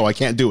Dan's like, no, I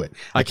can't do it.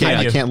 I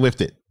can't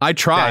lift it. I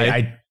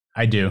try.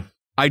 I do.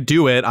 I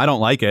do it. I don't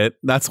like it.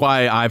 That's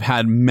why I've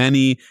had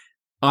many,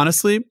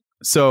 honestly.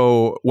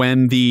 So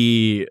when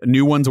the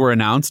new ones were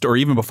announced, or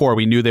even before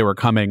we knew they were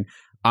coming,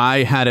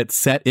 I had it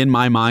set in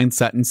my mind,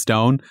 set in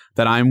stone,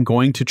 that I'm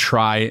going to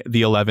try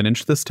the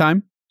 11-inch this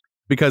time.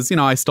 Because,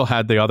 I still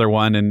had the other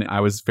one, and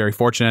I was very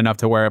fortunate enough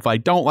to where if I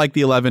don't like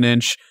the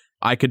 11-inch,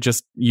 I could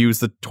just use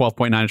the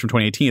 12.9-inch from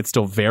 2018. It's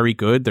still very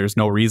good. There's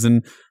no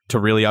reason to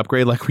really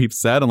upgrade, like we've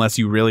said, unless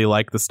you really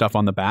like the stuff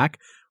on the back.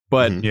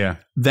 But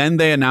then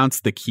they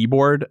announced the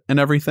keyboard and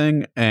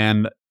everything,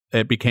 and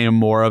it became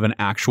more of an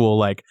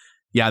actual,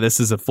 this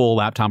is a full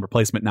laptop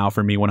replacement now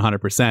for me,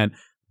 100%.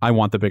 I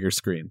want the bigger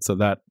screen. So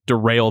that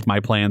derailed my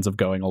plans of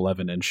going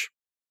 11-inch.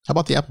 How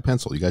about the Apple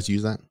Pencil? You guys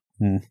use that?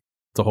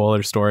 It's a whole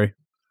other story.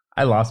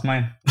 I lost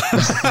mine.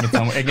 How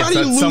do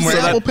you lose the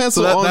Apple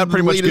Pencil? So that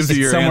pretty much gives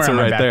you your answer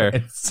right there.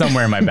 It's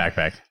somewhere in my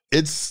backpack.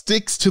 It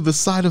sticks to the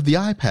side of the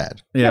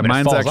iPad. Yeah, but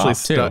mine's actually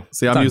stuck.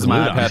 See, I'm using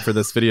my iPad for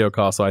this video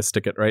call, so I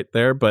stick it right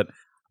there. But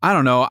I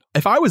don't know.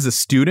 If I was a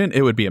student,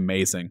 it would be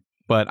amazing.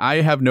 But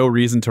I have no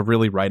reason to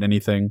really write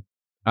anything.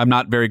 I'm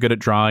not very good at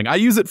drawing. I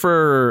use it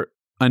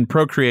on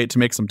Procreate to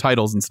make some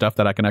titles and stuff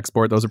that I can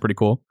export. Those are pretty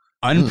cool.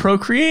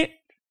 Unprocreate?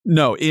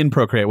 No, in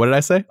Procreate. What did I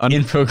say?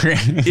 In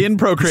Procreate. In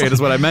Procreate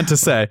is what I meant to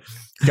say.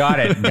 Got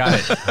it.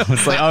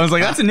 I was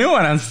like, that's a new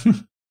one. I was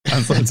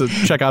like, so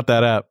check out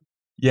that app.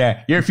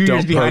 Yeah, you're a few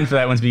years behind for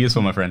that one to be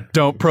useful, my friend.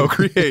 Don't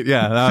Procreate.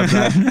 Yeah,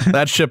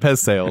 that ship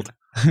has sailed.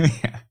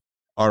 Yeah.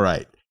 All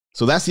right.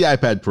 So that's the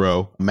iPad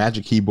Pro,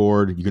 Magic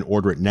Keyboard. You can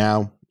order it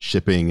now,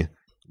 shipping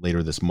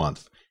later this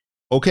month.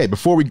 Okay,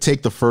 before we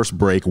take the first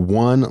break,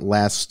 one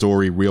last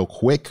story real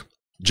quick.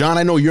 John,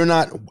 I know you're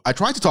not, I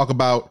tried to talk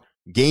about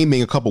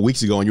gaming a couple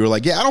weeks ago and you were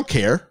like, yeah, I don't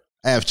care.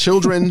 I have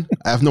children.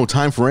 I have no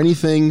time for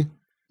anything. I'm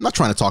not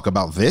trying to talk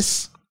about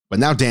this. But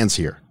now Dan's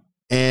here.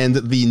 And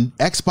the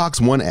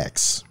Xbox One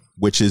X,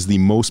 which is the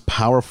most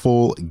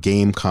powerful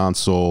game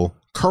console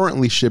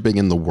currently shipping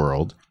in the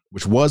world,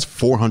 which was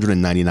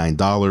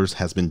 $499,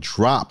 has been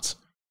dropped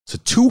to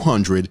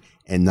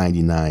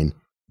 $299.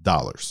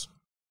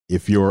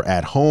 If you're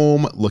at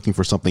home looking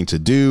for something to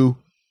do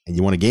and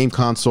you want a game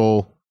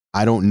console,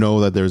 I don't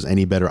know that there's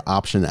any better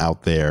option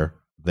out there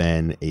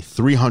than a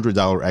 $300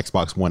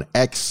 Xbox One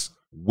X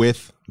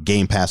with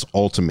Game Pass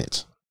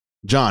Ultimate.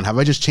 John, have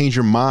I just changed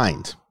your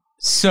mind?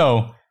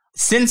 So,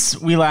 since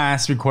we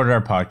last recorded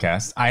our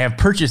podcast, I have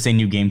purchased a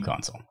new game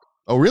console.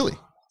 Oh, really?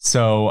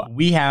 So,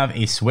 we have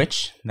a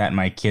Switch that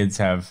my kids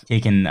have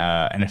taken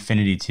an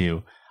affinity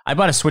to. I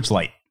bought a Switch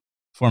Lite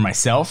for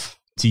myself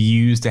to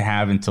use, to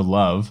have, and to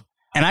love.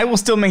 And I will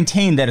still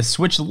maintain that a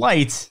Switch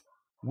Lite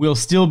will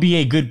still be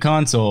a good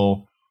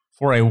console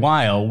for a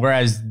while,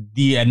 whereas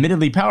the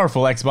admittedly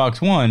powerful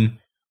Xbox One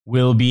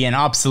will be an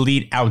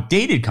obsolete,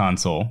 outdated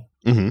console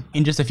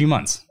in just a few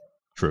months.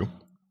 True.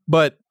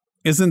 But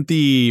isn't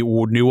the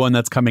new one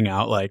that's coming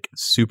out like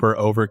super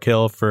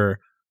overkill for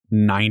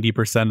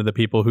 90% of the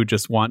people who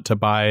just want to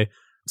buy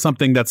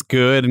something that's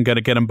good and gonna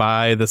get them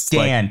by this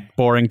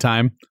boring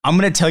time? I'm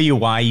going to tell you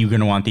why you're going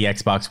to want the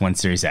Xbox One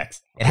Series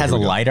X. It has a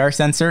LiDAR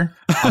sensor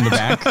on the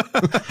back.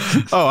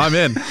 Oh, I'm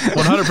in.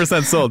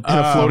 100% sold.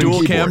 Dual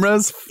keyboard.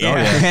 Cameras?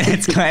 Yeah,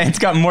 it's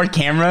got more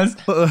cameras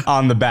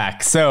on the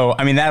back. So,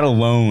 I mean, that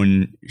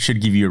alone should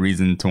give you a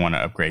reason to want to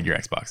upgrade your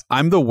Xbox.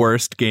 I'm the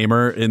worst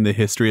gamer in the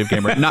history of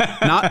gamer.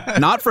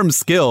 Not from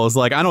skills.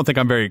 Like, I don't think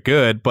I'm very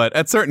good, but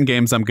at certain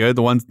games I'm good.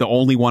 The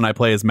only one I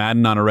play is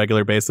Madden on a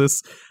regular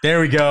basis. There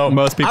we go.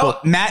 Most people...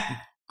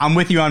 Matt... I'm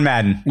with you on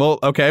Madden. Well,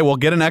 okay, we'll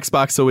get an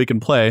Xbox so we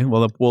can play.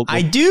 We'll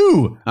I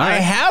do. Right. I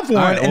have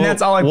one, and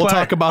that's all I play. We'll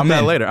talk about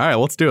that later. All right,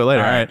 let's do it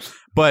later. All right.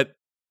 But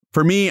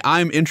for me,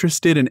 I'm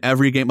interested in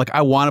every game. Like,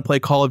 I want to play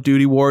Call of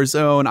Duty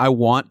Warzone. I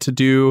want to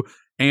do...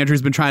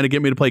 Andrew's been trying to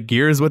get me to play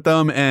Gears with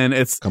them, and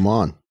it's... Come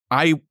on.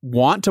 I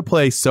want to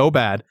play so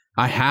bad.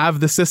 I have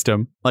the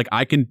system. Like,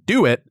 I can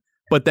do it,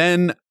 but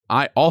then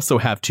I also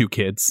have 2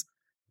 kids.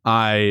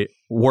 I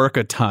work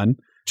a ton,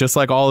 just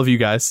like all of you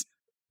guys.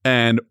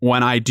 And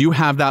when I do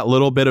have that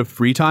little bit of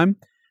free time,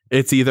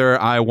 it's either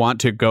I want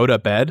to go to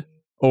bed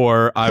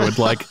or I would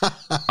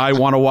I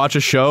want to watch a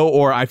show,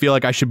 or I feel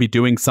like I should be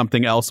doing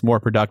something else more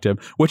productive,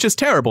 which is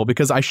terrible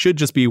because I should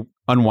just be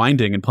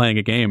unwinding and playing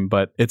a game,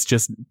 but it's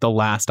just the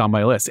last on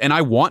my list. And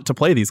I want to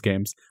play these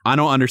games. I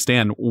don't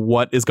understand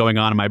what is going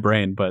on in my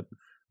brain, but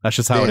that's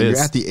just how it is.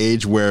 You're at the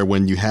age where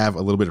when you have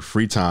a little bit of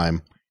free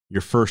time,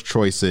 your first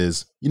choice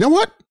is, you know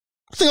what?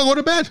 I think I'll go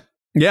to bed.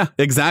 Yeah,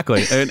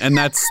 exactly. And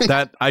that's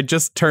that. I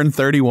just turned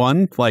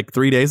 31 like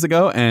 3 days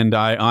ago, and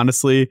I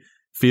honestly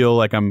feel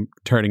like I'm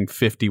turning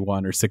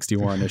 51 or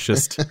 61. It's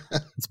just,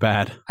 it's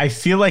bad. I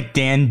feel like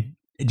Dan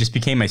just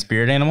became my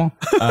spirit animal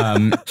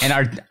and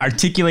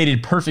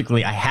articulated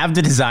perfectly. I have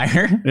the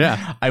desire.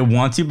 Yeah. I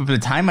want to, but by the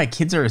time my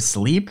kids are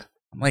asleep,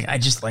 I'm like,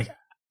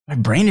 my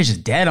brain is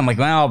just dead. I'm like,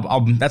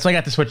 well, that's why I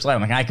got the Switch Lite.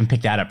 I'm like, I can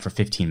pick that up for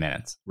 15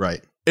 minutes.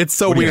 Right. It's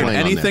so What are you weird. playing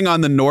on Anything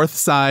on the north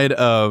side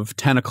of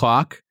 10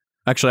 o'clock.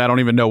 Actually, I don't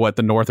even know what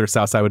the north or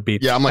south side would be.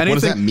 Yeah, I'm like, what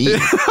does that mean?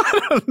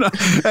 I don't know.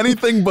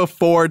 Anything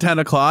before 10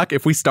 o'clock,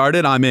 if we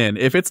started, I'm in.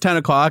 If it's 10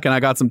 o'clock and I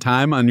got some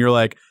time and you're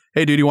like,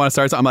 hey, dude, you want to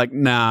start? So I'm like,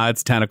 nah,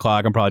 it's 10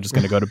 o'clock. I'm probably just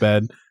going to go to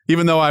bed.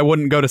 Even though I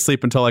wouldn't go to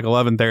sleep until like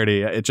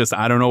 11:30. It just,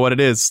 I don't know what it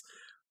is.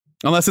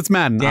 Unless it's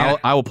Madden. Yeah.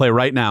 I will play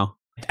right now.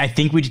 I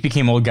think we just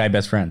became old guy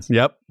best friends.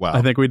 Yep. Wow.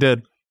 I think we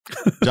did.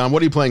 John,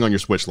 what are you playing on your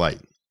Switch Lite?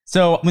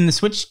 So when the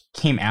Switch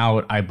came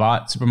out, I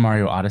bought Super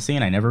Mario Odyssey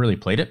and I never really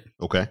played it.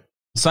 Okay.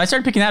 So I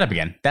started picking that up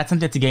again. That's a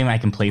game I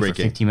can play Great for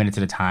game. 15 minutes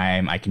at a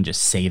time. I can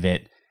just save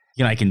it.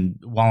 I can,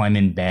 while I'm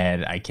in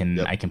bed, I can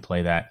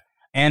play that.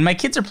 And my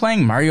kids are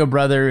playing Mario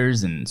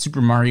Brothers and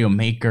Super Mario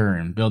Maker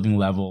and building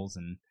levels.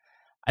 And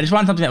I just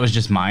wanted something that was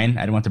just mine.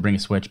 I didn't want to bring a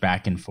Switch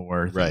back and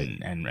forth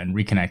and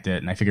reconnect it.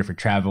 And I figured for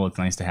travel, it's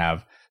nice to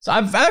have. So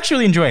I've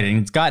actually enjoyed it. And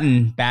it's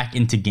gotten back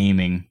into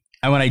gaming.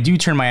 And when I do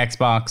turn my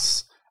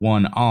Xbox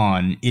One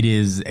on, it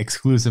is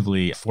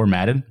exclusively for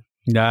Madden.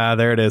 Yeah,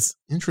 there it is.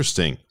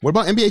 Interesting. What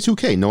about NBA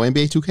 2K? No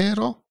NBA 2K at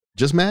all?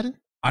 Just Madden?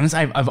 Honestly,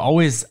 I've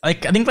always, I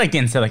think like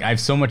Dan said, I have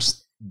so much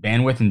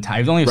bandwidth and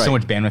time. I only have so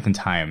much bandwidth and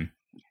time.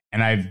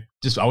 And I've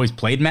just always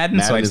played Madden.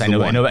 So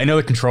I know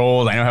the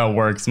controls. I know how it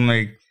works. I'm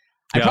like,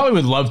 I probably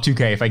would love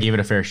 2K if I gave it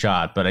a fair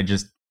shot, but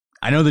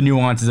I know the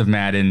nuances of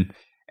Madden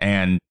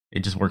and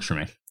it just works for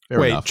me.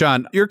 Fair enough.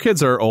 John, your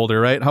kids are older,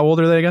 right? How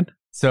old are they again?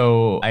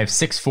 So I have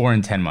 6, 4,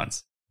 and 10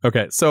 months.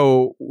 Okay,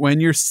 so when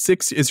is your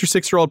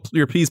 6-year-old,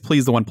 your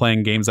please the one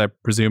playing games, I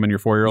presume, and your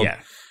 4-year-old?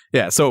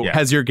 Yeah. So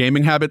has your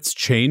gaming habits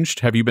changed?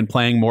 Have you been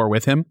playing more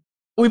with him?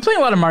 We play a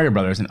lot of Mario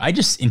Brothers, and I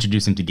just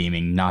introduced him to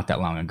gaming not that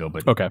long ago.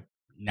 But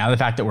now the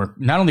fact that we're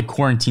not only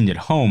quarantined at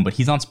home, but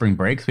he's on spring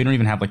break, so we don't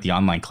even have like the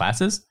online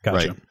classes.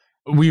 Gotcha. Right.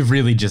 We've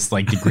really just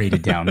like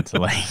degraded down to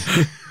like,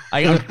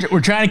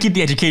 we're trying to keep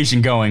the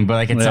education going, but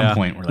like at some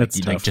point we're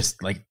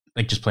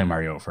like just play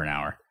Mario for an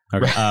hour.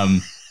 Okay.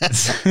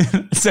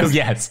 So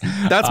yes,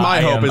 that's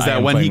my hope is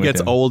that when he gets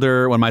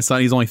older, when my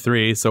son, he's only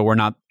 3, so we're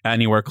not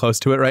anywhere close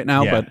to it right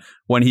now. But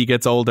when he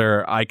gets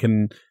older, I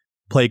can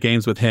play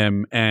games with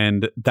him,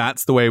 and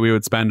that's the way we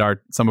would spend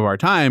some of our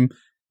time.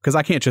 Because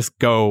I can't just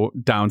go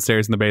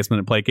downstairs in the basement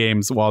and play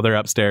games while they're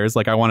upstairs.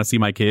 Like I want to see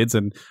my kids,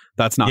 and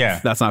that's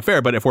not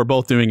fair. But if we're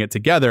both doing it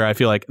together, I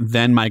feel like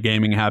then my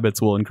gaming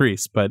habits will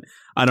increase. But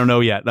I don't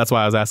know yet. That's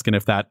why I was asking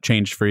if that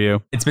changed for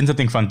you. It's been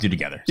something fun to do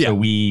together. So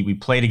we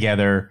play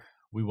together,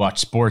 we watch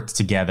sports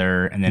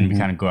together, and then we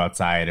kind of go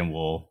outside and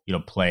we'll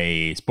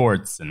play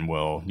sports and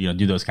we'll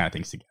do those kind of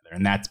things together.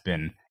 And that's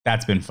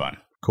been fun.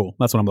 Cool.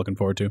 That's what I'm looking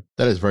forward to.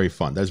 That is very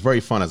fun. That's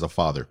very fun as a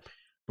father.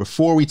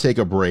 Before we take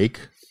a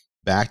break,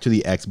 back to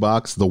the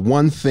Xbox, the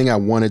one thing I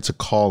wanted to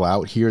call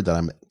out here that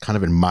I'm kind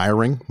of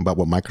admiring about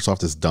what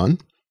Microsoft has done,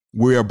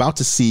 we're about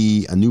to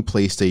see a new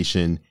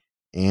PlayStation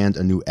and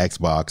a new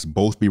Xbox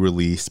both be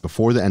released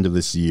before the end of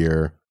this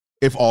year,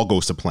 if all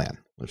goes to plan.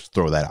 Let's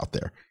throw that out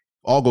there.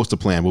 If all goes to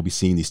plan, we'll be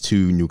seeing these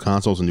 2 new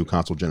consoles, a new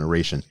console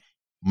generation.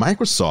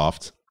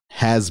 Microsoft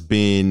has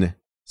been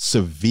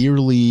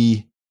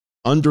severely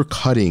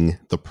undercutting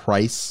the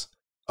price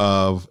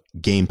of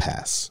Game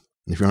Pass.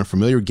 If you're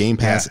unfamiliar, Game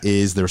Pass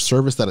is their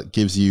service that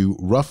gives you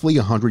roughly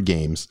 100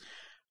 games.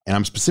 And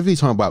I'm specifically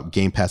talking about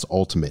Game Pass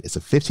Ultimate. It's a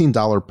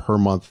 $15 per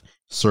month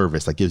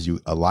service that gives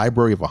you a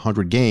library of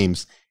 100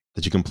 games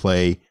that you can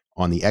play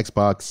on the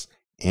Xbox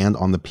and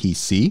on the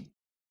PC.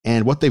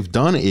 And what they've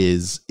done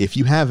is if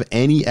you have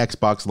any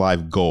Xbox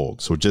Live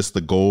Gold, so just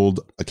the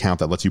Gold account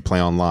that lets you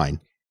play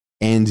online,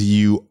 and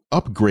you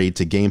upgrade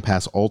to Game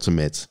Pass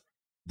Ultimate,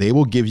 they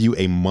will give you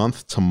a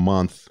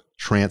month-to-month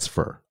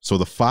transfer. So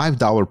the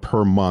 $5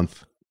 per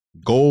month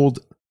Gold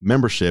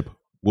membership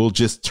will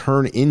just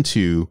turn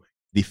into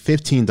the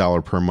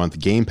 $15 per month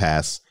Game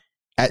Pass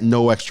at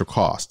no extra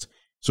cost.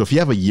 So if you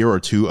have a year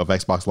or 2 of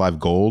Xbox Live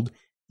Gold,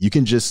 you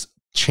can just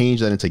change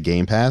that into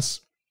Game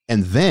Pass.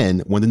 And then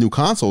when the new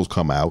consoles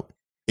come out,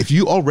 if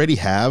you already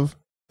have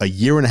a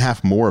year and a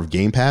half more of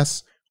Game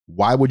Pass,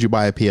 why would you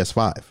buy a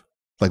PS5?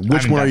 Like,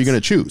 which one are you going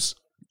to choose?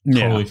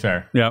 Totally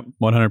fair. Yeah,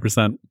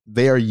 100%.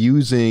 They are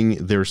using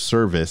their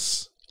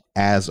service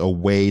as a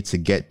way to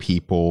get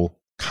people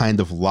kind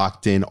of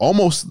locked in,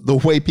 almost the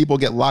way people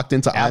get locked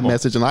into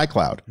iMessage and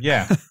iCloud.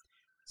 Yeah.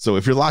 So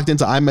if you're locked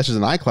into iMessage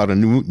and iCloud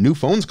and new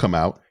phones come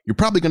out, you're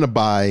probably going to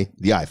buy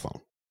the iPhone.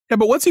 Yeah,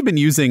 but once you've been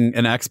using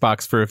an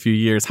Xbox for a few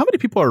years, how many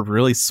people are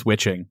really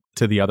switching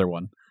to the other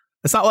one?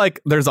 It's not like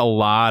there's a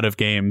lot of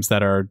games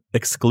that are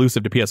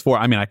exclusive to PS4.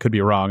 I mean, I could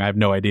be wrong. I have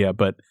no idea,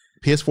 but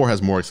PS4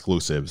 has more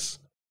exclusives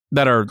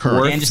that are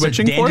worth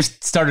switching for. Dan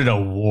just started a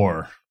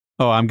war.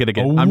 Oh,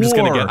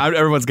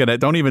 everyone's gonna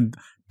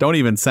don't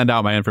even send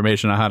out my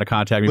information on how to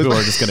contact me. People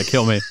are just gonna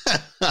kill me.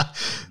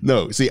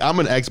 No, see, I'm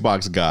an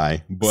Xbox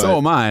guy, but so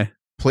am I.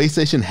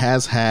 PlayStation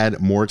has had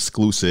more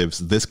exclusives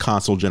this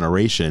console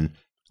generation,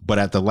 but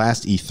at the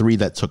last E3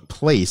 that took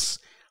place,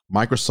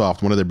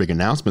 Microsoft, one of their big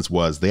announcements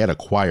was they had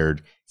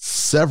acquired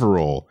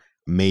several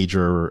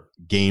major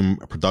game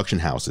production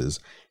houses.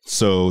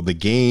 So the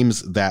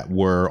games that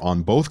were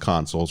on both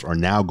consoles are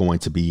now going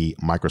to be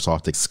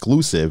Microsoft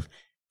exclusive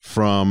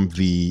from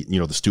the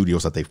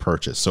studios that they've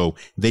purchased. So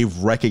they've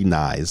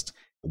recognized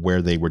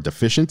where they were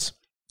deficient,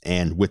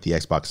 and with the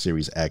Xbox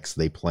Series X,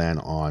 they plan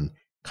on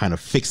kind of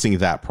fixing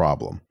that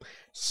problem.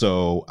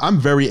 So I'm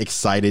very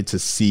excited to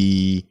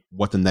see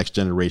what the next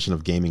generation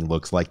of gaming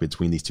looks like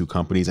between these two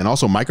companies. And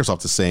also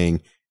Microsoft is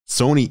saying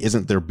Sony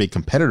isn't their big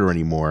competitor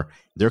anymore.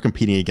 They're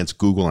competing against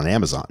Google and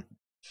Amazon.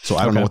 So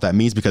I don't know what that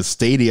means, because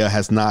Stadia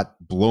has not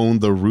blown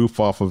the roof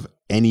off of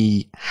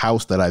any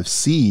house that I've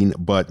seen,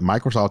 but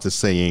Microsoft is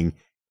saying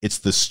it's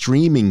the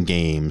streaming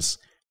games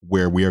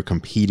where we are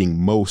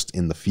competing most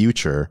in the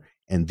future,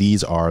 and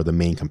these are the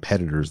main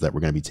competitors that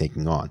we're going to be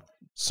taking on.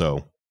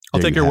 So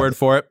I'll take your word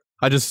for it.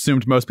 I just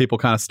assumed most people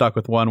kind of stuck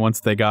with one once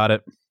they got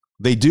it.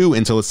 They do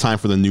until it's time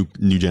for the new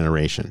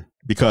generation,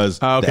 because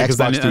the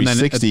Xbox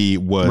 360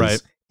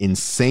 was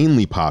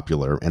insanely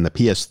popular and the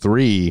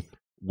PS3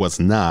 was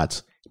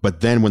not.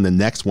 But then when the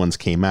next ones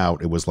came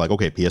out, it was like,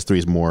 okay, PS3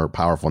 is more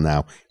powerful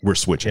now. We're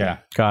switching. Yeah,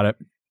 got it.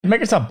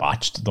 Microsoft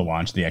botched the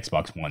launch of the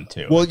Xbox One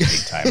too. Well, big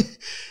time.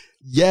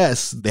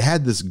 Yes, they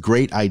had this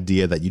great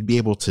idea that you'd be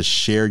able to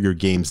share your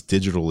games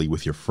digitally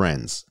with your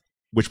friends,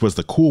 which was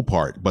the cool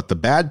part. But the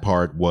bad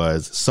part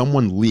was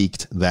someone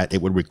leaked that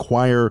it would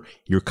require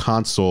your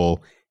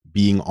console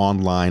being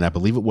online. I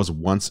believe it was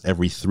once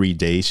every 3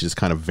 days to just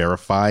kind of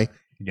verify.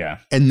 Yeah.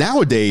 And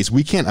nowadays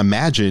we can't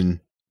imagine,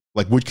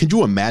 could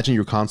you imagine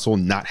your console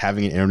not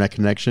having an internet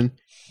connection?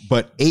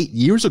 But 8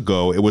 years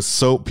ago, it was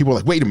so people were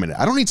like, wait a minute,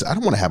 I don't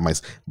want to have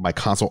my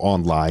console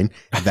online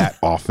that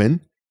often.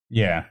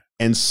 Yeah.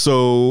 And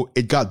so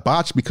it got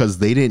botched because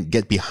they didn't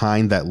get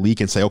behind that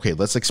leak and say, okay,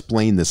 let's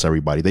explain this,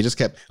 everybody. They just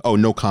kept,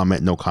 no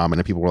comment.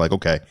 And people were like,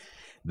 okay,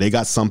 they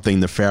got something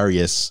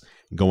nefarious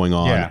going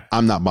on. Yeah.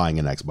 I'm not buying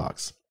an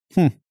Xbox.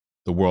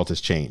 The world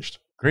has changed.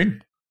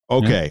 Agreed.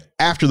 Okay.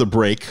 Yeah. After the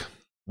break,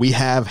 we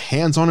have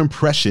hands-on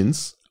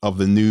impressions of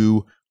the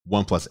new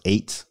OnePlus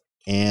 8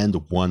 and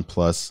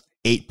OnePlus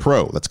 8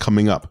 Pro that's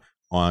coming up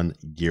on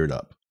Geared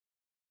Up.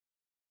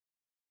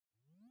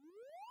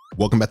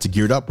 Welcome back to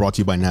Geared Up, brought to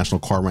you by National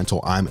Car Rental.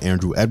 I'm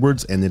Andrew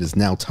Edwards, and it is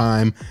now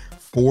time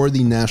for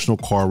the National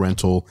Car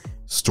Rental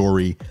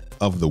story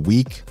of the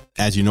week.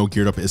 As you know,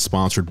 Geared Up is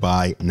sponsored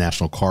by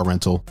National Car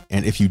Rental.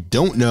 And if you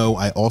don't know,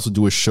 I also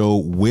do a show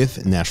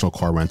with National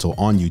Car Rental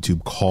on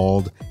YouTube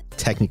called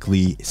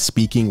Technically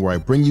Speaking, where I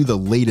bring you the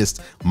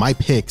latest, my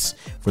picks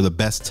for the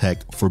best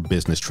tech for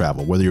business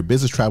travel. Whether you're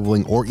business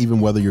traveling or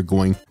even whether you're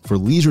going for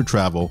leisure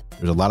travel,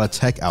 there's a lot of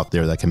tech out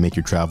there that can make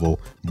your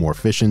travel more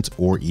efficient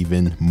or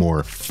even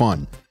more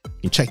fun.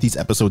 You can check these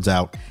episodes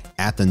out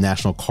at the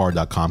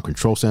nationalcar.com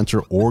control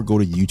center or go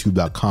to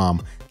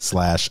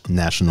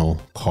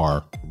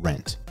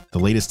youtube.com/nationalcarrent. The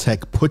latest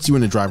tech puts you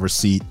in the driver's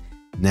seat.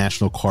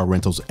 National Car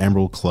Rental's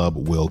Emerald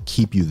Club will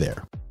keep you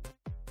there.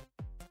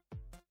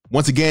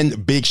 Once again,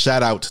 big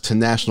shout out to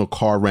National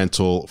Car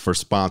Rental for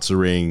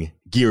sponsoring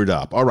Geared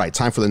Up. All right,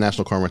 time for the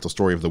National Car Rental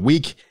story of the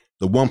week.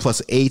 The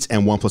OnePlus 8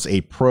 and OnePlus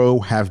 8 Pro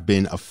have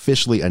been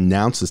officially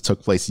announced. This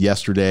took place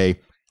yesterday.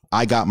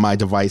 I got my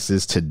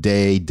devices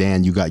today.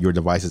 Dan, you got your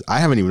devices. I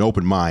haven't even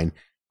opened mine.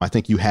 I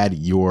think you had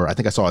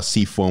I saw a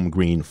seafoam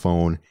green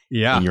phone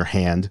in your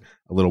hand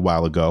a little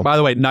while ago. By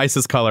the way,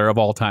 nicest color of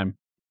all time.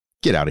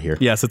 Get out of here.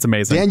 Yes, it's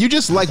amazing. Dan, you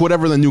just like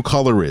whatever the new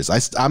color is.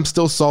 I'm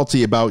still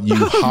salty about you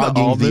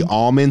hogging the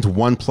almond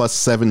OnePlus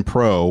 7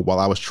 Pro while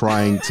I was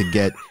trying to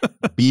get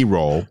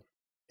B-roll,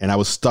 and I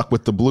was stuck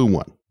with the blue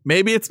one.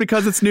 Maybe it's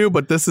because it's new,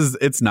 but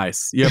it's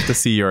nice. You have to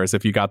see yours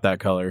if you got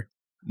that color.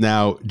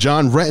 Now,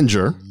 John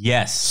Rettinger.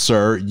 Yes.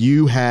 Sir,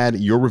 you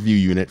had your review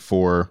unit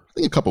for, I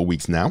think, a couple of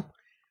weeks now.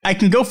 I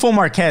can go full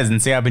Marquez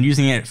and say I've been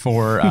using it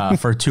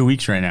for 2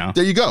 weeks right now.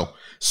 There you go.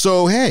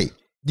 So, hey,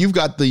 you've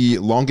got the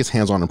longest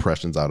hands-on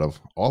impressions out of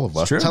all of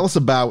us. Tell us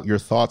about your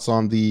thoughts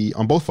on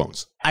both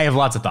phones. I have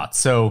lots of thoughts.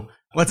 So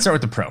let's start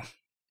with the Pro.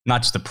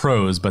 Not just the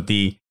Pros, but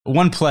the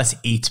OnePlus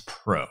 8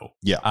 Pro.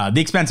 Yeah. The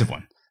expensive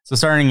one. So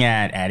starting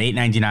at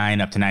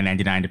 $899 up to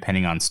 $999,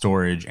 depending on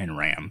storage and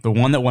RAM. The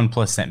one that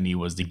OnePlus sent me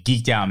was the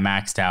geeked out,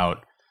 maxed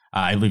out,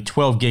 I believe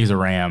 12 gigs of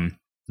RAM,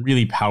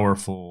 really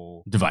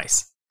powerful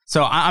device.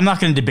 So I'm not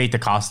going to debate the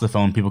cost of the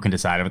phone. People can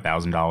decide if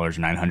 $1,000 or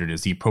 $900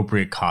 is the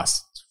appropriate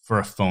cost for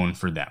a phone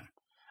for them.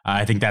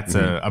 I think that's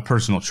a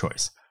personal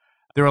choice.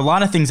 There are a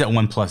lot of things that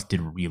OnePlus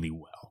did really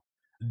well.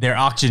 Their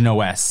Oxygen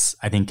OS,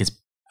 I think, is,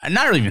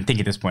 not really even think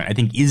at this point, I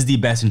think is the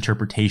best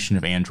interpretation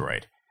of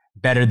Android.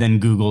 Better than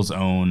Google's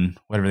own,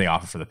 whatever they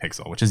offer for the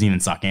Pixel, which doesn't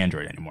even suck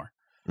Android anymore.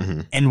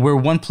 Mm-hmm. And where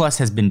OnePlus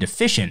has been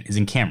deficient is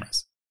in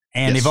cameras.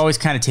 And they've always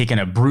kind of taken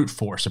a brute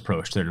force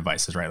approach to their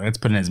devices, right? Let's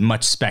put in as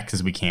much specs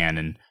as we can,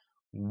 and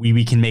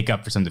we can make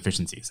up for some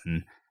deficiencies.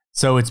 And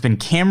so it's been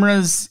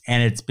cameras,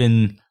 and it's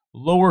been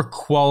lower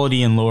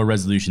quality and lower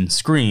resolution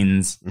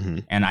screens,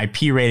 and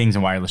IP ratings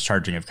and wireless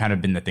charging have kind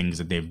of been the things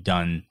that they've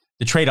done,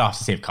 the trade-offs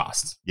to save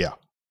costs. Yeah.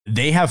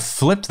 They have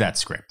flipped that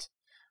script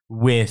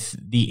with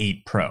the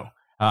 8 Pro.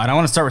 And I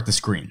want to start with the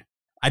screen.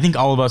 I think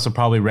all of us will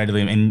probably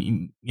readily,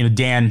 and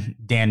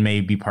Dan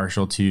may be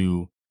partial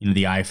to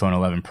the iPhone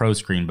 11 Pro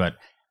screen, but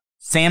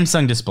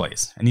Samsung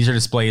displays, and these are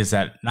displays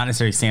that not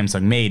necessarily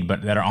Samsung made,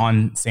 but that are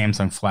on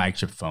Samsung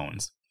flagship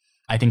phones,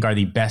 I think are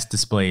the best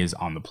displays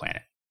on the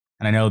planet.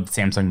 And I know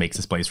Samsung makes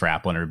displays for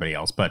Apple and everybody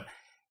else, but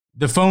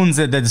the phones,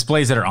 the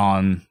displays that are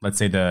on, let's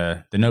say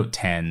the Note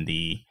 10,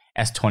 the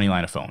S20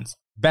 line of phones,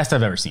 best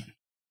I've ever seen.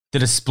 The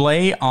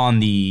display on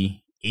the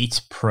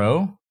 8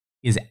 Pro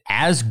is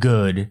as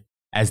good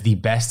as the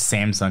best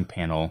Samsung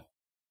panel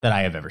that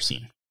I have ever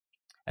seen.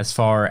 As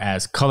far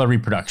as color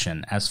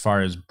reproduction, as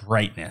far as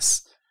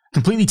brightness,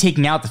 completely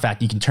taking out the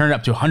fact you can turn it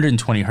up to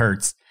 120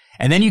 hertz,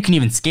 and then you can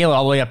even scale it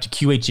all the way up to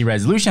QHD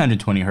resolution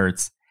 120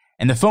 hertz,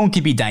 and the phone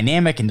can be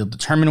dynamic and it'll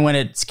determine when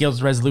it scales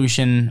the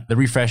resolution, the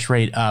refresh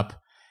rate up.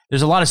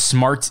 There's a lot of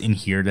smarts in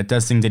here that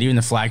does things that even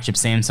the flagship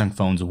Samsung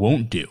phones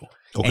won't do,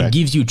 and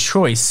gives you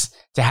choice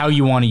to how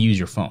you want to use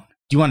your phone.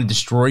 Do you want to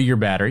destroy your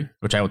battery,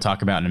 which I will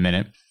talk about in a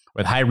minute,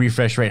 with high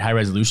refresh rate, high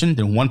resolution?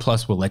 Then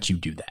OnePlus will let you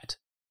do that.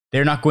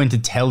 They're not going to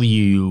tell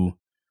you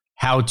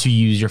how to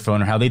use your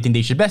phone or how they think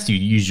they should best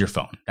use your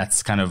phone.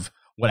 That's kind of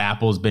what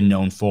Apple's been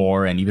known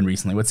for, and even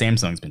recently what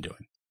Samsung's been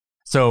doing.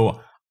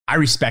 So I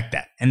respect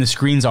that. And the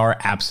screens are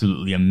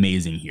absolutely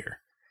amazing here.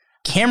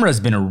 Camera has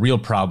been a real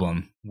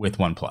problem with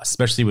OnePlus,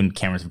 especially when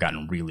cameras have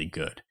gotten really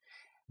good.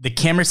 The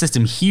camera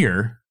system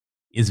here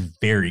is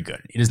very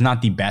good. It is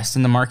not the best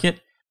in the market,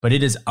 but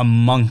it is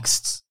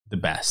amongst the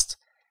best.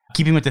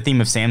 Keeping with the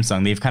theme of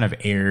Samsung, they've kind of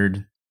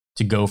erred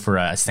to go for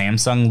a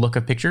Samsung look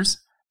of pictures.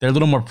 They're a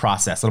little more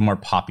processed, a little more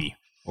poppy.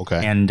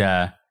 Okay. And,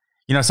 I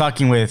was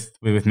talking with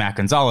Matt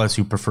Gonzalez,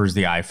 who prefers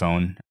the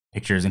iPhone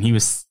pictures, and he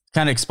was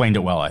kind of explained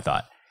it well, I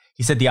thought.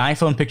 He said the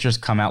iPhone pictures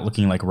come out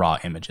looking like raw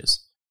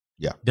images.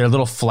 Yeah. They're a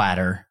little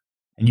flatter,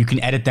 and you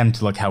can edit them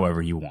to look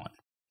however you want.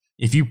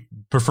 If you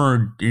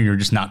prefer, you're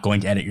just not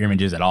going to edit your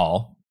images at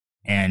all,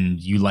 and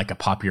you like a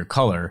poppier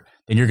color,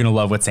 then you're going to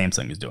love what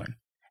Samsung is doing.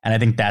 And I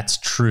think that's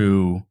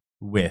true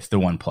with the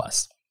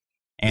OnePlus.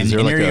 And is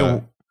there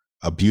like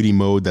a beauty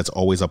mode that's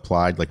always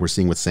applied like we're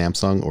seeing with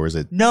Samsung, or is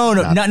it? No,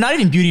 not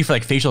even beauty for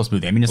like facial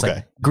smoothing. I mean, it's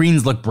like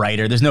greens look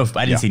brighter. I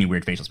didn't see any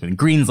weird facial smoothing.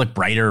 Greens look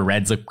brighter,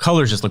 reds look,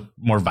 colors just look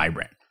more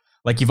vibrant.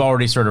 Like you've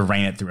already sort of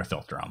ran it through a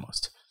filter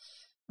almost.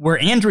 Where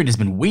Android has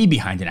been way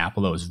behind in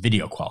Apple, though, is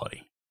video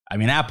quality. I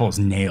mean, Apple's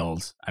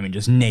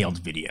just nailed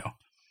video.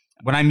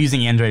 When I'm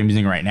using Android, I'm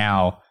using it right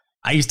now,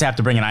 I used to have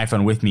to bring an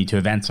iPhone with me to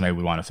events when I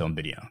would want to film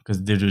video because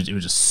it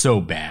was just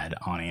so bad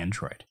on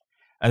Android.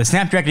 The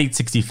Snapdragon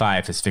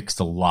 865 has fixed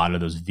a lot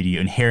of those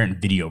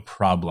inherent video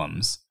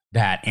problems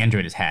that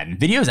Android has had. And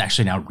video is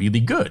actually now really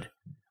good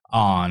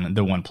on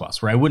the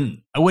OnePlus, where I wouldn't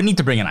need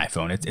to bring an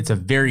iPhone. It's a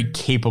very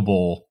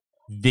capable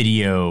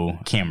video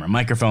camera.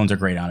 Microphones are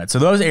great on it. So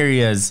those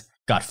areas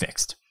got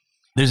fixed.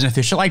 There's an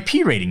official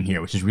IP rating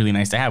here, which is really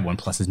nice to have.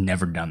 OnePlus has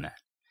never done that.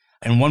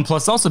 And OnePlus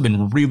has also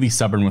been really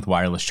stubborn with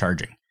wireless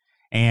charging.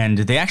 And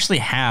they actually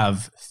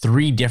have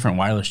 3 different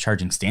wireless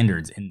charging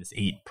standards in this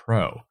 8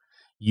 Pro.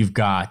 You've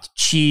got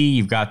Qi,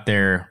 you've got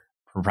their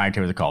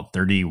proprietary, what's it called,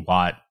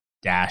 30-watt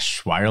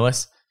dash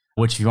wireless,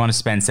 which if you want to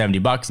spend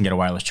 $70 and get a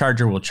wireless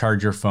charger, will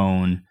charge your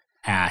phone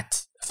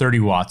at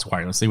 30 watts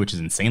wirelessly, which is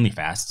insanely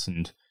fast.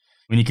 And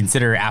when you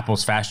consider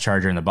Apple's fast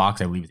charger in the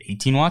box, I believe is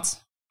 18 watts.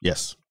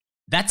 Yes.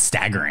 That's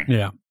staggering.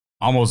 Yeah.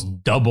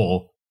 Almost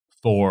double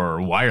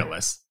for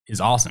wireless is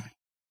awesome.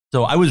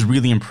 So I was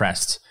really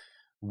impressed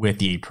with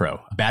the 8 Pro.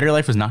 Battery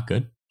life was not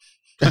good.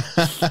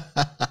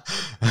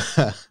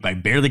 I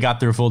barely got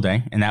through a full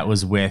day, and that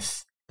was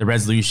with the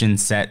resolution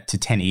set to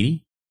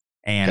 1080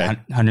 and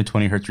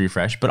 120 hertz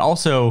refresh. But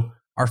also,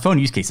 our phone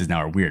use cases now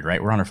are weird,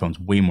 right? We're on our phones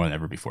way more than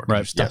ever before. Right.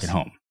 We're stuck at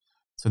home.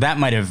 So that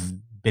might have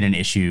been an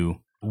issue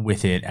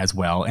with it as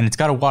well. And it's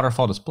got a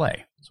waterfall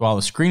display. So while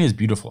the screen is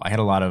beautiful, I had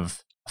a lot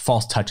of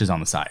false touches on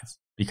the sides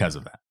because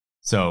of that.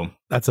 So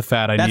that's a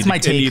fad. That's my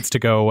take. It needs to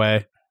go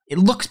away. It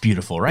looks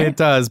beautiful, right? It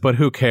does, but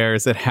who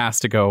cares? It has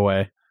to go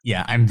away.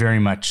 Yeah, I'm very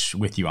much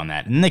with you on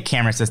that. In the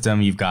camera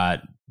system, you've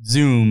got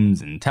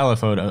zooms and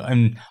telephoto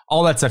and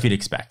all that stuff you'd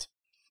expect.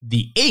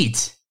 The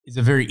 8 is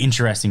a very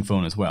interesting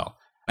phone as well.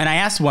 And I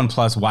asked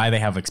OnePlus why they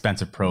have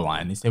expensive Pro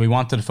line. They said we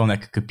wanted a phone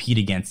that could compete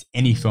against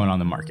any phone on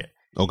the market.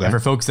 Okay. And for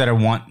folks that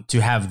want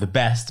to have the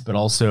best, but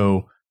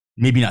also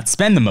maybe not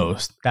spend the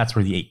most, that's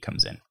where the 8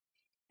 comes in.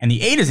 And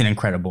the 8 is an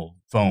incredible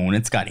phone.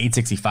 It's got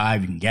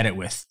 865. You can get it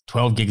with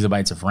 12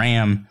 gigabytes of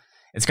RAM.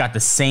 It's got the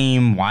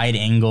same wide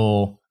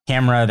angle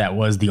camera that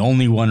was the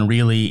only one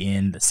really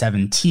in the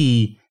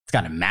 7T. It's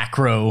got a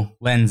macro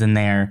lens in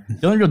there.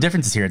 The only real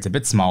difference is here, it's a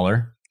bit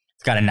smaller.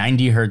 It's got a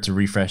 90 hertz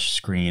refresh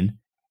screen,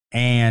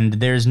 and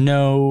there's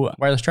no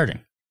wireless charging.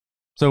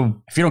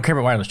 So if you don't care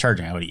about wireless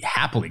charging, I would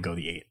happily go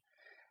the 8.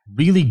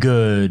 Really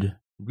good,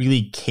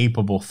 really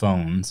capable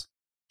phones.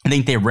 I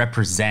think they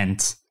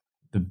represent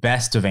the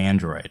best of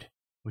Android,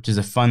 which is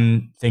a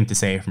fun thing to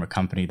say from a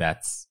company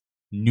that's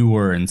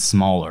newer and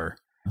smaller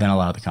than a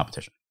lot of the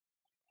competition.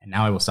 And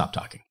now I will stop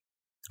talking.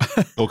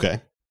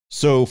 Okay.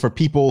 So for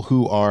people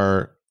who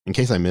are, in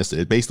case I missed it,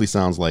 it basically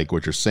sounds like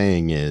what you're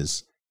saying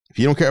is if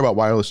you don't care about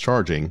wireless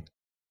charging,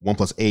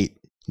 OnePlus 8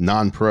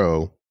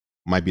 non-Pro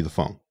might be the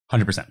phone.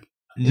 100%.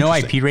 No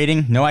IP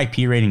rating. No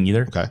IP rating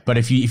either. Okay. But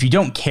if you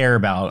don't care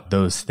about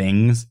those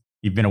things,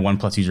 you've been a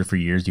OnePlus user for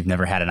years, you've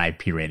never had an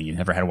IP rating, you've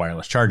never had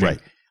wireless charging. Right.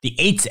 The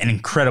 8's an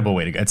incredible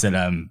way to go. It's an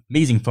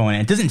amazing phone.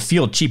 And it doesn't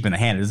feel cheap in the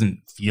hand. It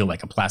doesn't feel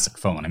like a plastic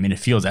phone. I mean, it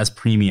feels as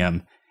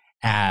premium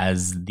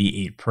as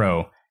the 8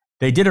 Pro.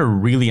 They did a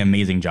really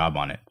amazing job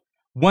on it.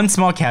 One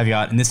small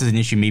caveat, and this is an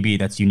issue maybe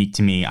that's unique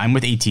to me. I'm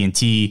with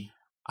AT&T.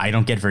 I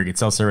don't get very good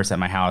cell service at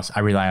my house. I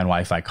rely on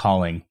Wi-Fi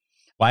calling.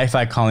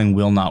 Wi-Fi calling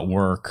will not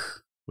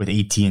work with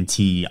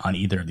AT&T on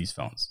either of these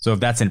phones. So if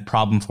that's a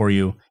problem for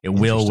you, it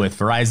will with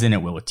Verizon, it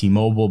will with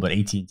T-Mobile, but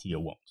AT&T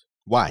it won't.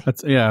 Why?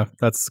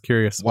 That's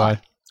curious.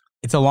 Why?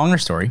 It's a longer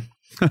story,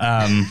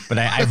 but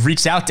I've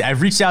reached out to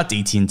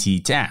AT&T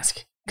to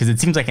ask, because it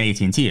seems like an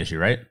AT&T issue,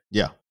 right?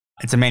 Yeah.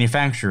 It's a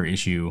manufacturer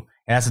issue.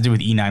 It has to do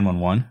with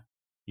E911.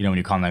 You know, when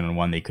you call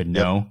 911, they could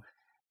know.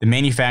 The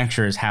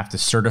manufacturers have to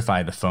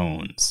certify the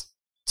phones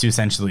to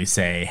essentially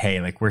say, hey,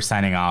 like, we're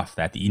signing off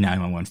that the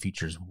E911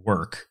 features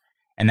work,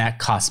 and that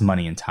costs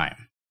money and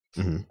time.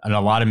 And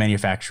a lot of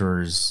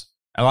manufacturers,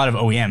 a lot of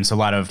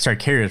OEMs,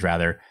 carriers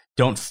rather,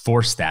 don't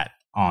force that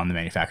on the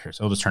manufacturers.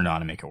 They'll just turn it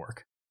on and make it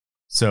work.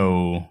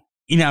 So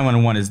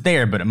E911 is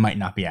there, but it might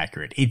not be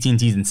accurate.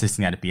 AT&T is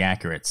insisting that it be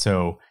accurate.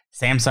 So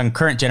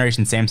current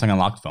generation Samsung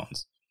unlocked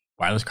phones,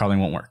 wireless calling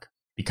won't work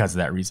because of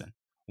that reason.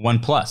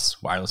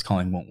 OnePlus, wireless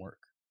calling won't work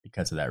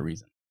because of that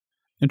reason.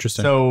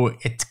 Interesting. So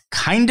it's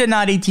kind of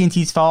not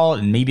AT&T's fault,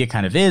 and maybe it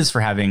kind of is for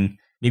having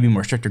maybe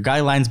more stricter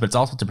guidelines, but it's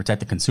also to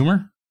protect the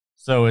consumer.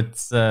 So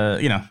it's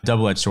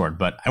double-edged sword.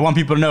 But I want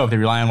people to know if they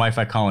rely on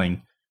Wi-Fi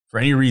calling for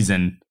any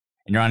reason,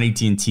 and you're on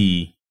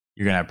AT&T,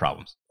 you're going to have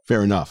problems.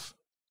 Fair enough.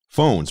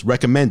 Phones,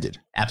 recommended.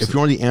 Absolutely. If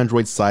you're on the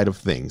Android side of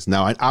things.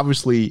 Now,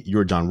 obviously,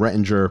 you're John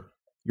Rettinger.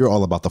 You're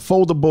all about the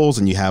foldables,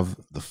 and you have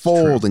the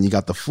fold, and you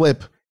got the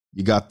flip,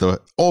 you got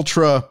the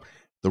ultra,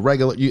 the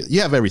regular.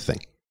 You have everything.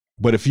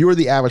 But if you're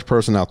the average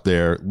person out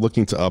there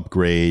looking to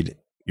upgrade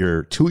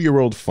your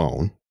 2-year-old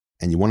phone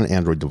and you want an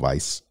Android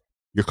device,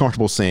 you're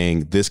comfortable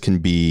saying this can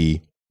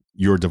be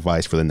your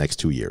device for the next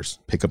 2 years.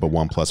 Pick up a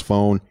OnePlus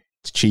phone.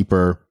 It's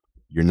cheaper.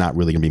 You're not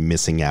really going to be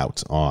missing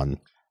out on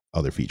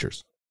other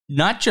features.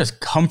 Not just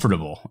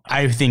comfortable.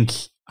 I think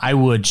I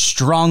would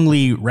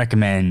strongly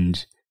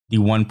recommend the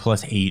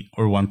OnePlus 8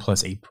 or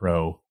OnePlus 8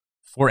 Pro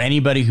for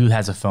anybody who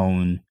has a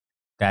phone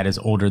that is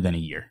older than a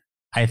year.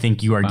 I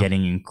think you are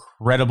getting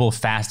incredible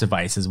fast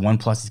devices.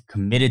 OnePlus is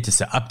committed to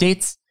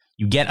updates.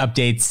 You get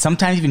updates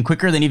sometimes even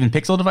quicker than even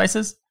Pixel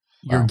devices.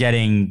 You're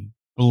getting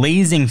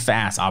blazing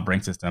fast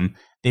operating system.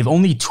 They've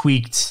only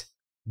tweaked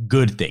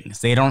good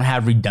things. They don't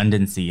have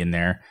redundancy in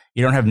there.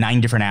 You don't have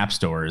 9 different app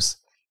stores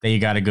that you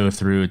got to go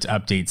through to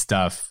update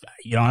stuff.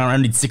 I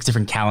don't need 6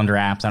 different calendar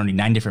apps. I don't need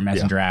 9 different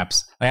messenger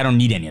apps. I don't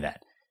need any of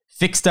that.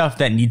 Fix stuff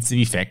that needs to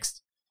be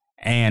fixed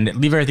and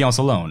leave everything else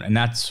alone. And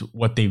that's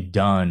what they've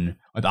done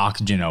with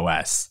Oxygen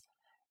OS.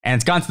 And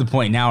it's gotten to the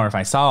point now where if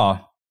I saw,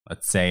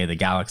 let's say, the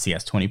Galaxy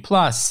S20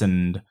 Plus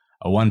and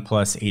a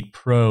OnePlus 8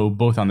 Pro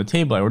both on the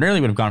table, I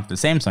ordinarily would have gone for the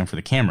Samsung for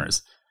the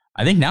cameras.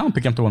 I think now I'm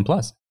picking up the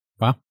OnePlus.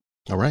 Wow.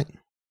 All right.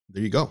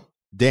 There you go.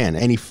 Dan,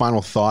 any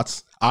final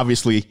thoughts?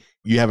 Obviously,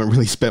 you haven't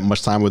really spent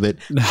much time with it.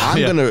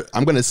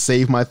 I'm gonna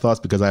save my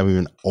thoughts because I haven't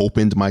even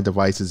opened my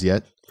devices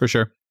yet. For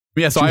sure.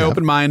 Yeah, so I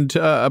opened mine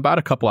about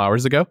a couple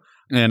hours ago,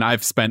 and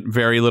I've spent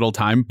very little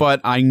time, but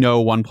I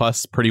know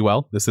OnePlus pretty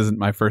well. This isn't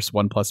my first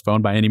OnePlus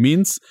phone by any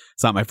means.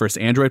 It's not my first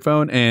Android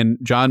phone. And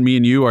John, me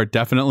and you are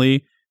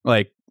definitely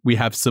we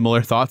have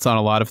similar thoughts on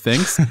a lot of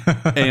things.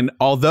 And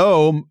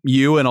although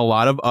you and a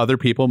lot of other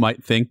people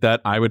might think that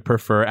I would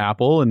prefer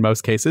Apple in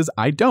most cases,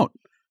 I don't.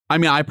 I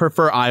mean, I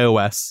prefer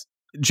iOS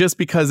just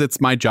because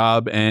it's my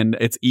job and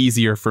it's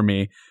easier for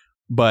me.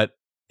 But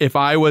if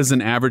I was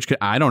an average,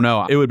 I don't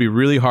know, it would be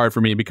really hard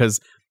for me because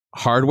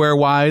hardware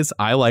wise,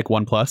 I like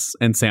OnePlus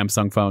and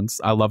Samsung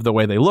phones. I love the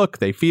way they look,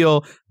 they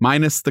feel,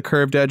 minus the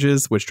curved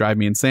edges, which drive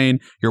me insane.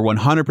 You're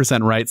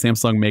 100% right.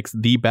 Samsung makes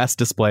the best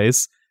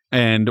displays.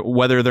 And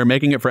whether they're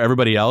making it for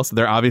everybody else,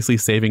 they're obviously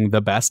saving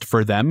the best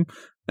for them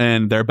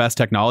and their best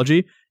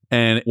technology.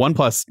 And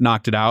OnePlus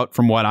knocked it out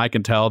from what I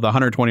can tell. The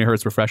 120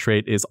 hertz refresh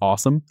rate is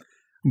awesome.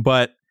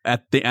 But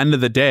at the end of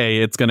the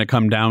day, it's going to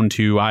come down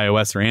to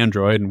iOS or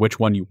Android and which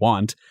one you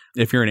want.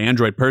 If you're an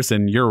Android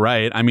person, you're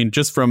right. I mean,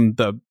 just from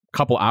the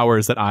couple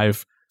hours that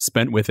I've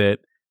spent with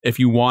it, if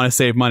you want to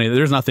save money,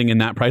 there's nothing in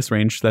that price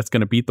range that's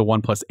going to beat the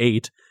OnePlus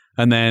 8.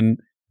 And then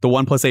the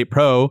OnePlus 8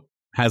 Pro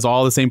has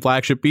all the same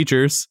flagship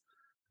features.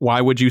 Why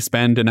would you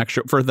spend an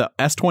extra for the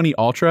S20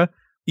 Ultra,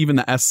 even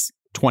the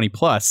S20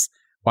 Plus?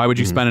 Why would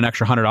you spend an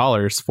extra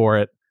 $100 for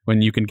it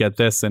when you can get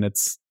this and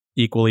it's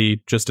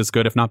equally just as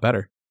good, if not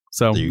better?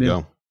 So there you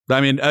go. I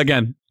mean,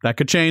 again, that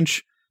could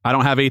change. I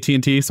don't have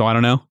AT&T, so I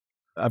don't know.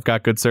 I've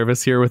got good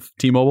service here with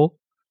T-Mobile,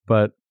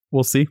 but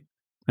we'll see.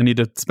 I need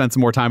to spend some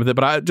more time with it.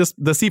 But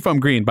the Seafoam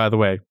Green, by the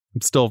way,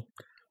 I'm still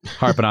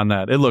harping on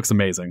that. It looks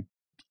amazing.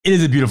 It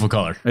is a beautiful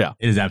color. Yeah.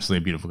 It is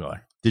absolutely a beautiful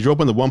color. Did you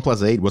open the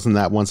OnePlus 8? Wasn't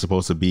that one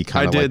supposed to be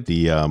kind of like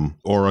the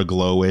Aura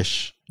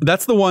Glow-ish?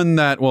 That's the one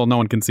that, well, no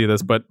one can see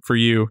this, but for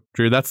you,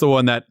 Drew, that's the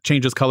one that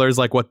changes colors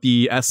like what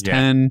the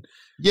S10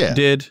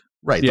 did.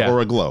 Right, the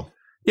Aura Glow.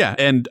 Yeah,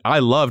 and I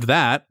loved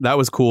that. That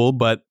was cool,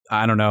 but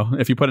I don't know.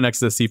 If you put it next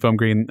to the Seafoam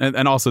Green,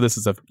 and also this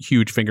is a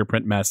huge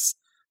fingerprint mess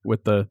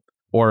with the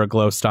Aura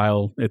Glow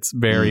style. It's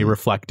very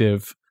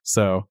reflective.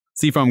 So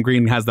Seafoam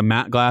Green has the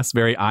matte glass,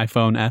 very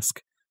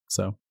iPhone-esque.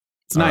 So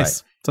it's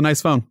nice. Right. It's a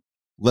nice phone.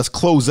 Let's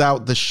close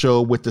out the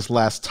show with this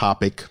last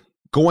topic.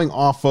 Going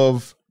off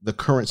of the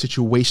current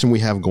situation we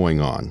have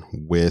going on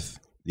with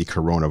the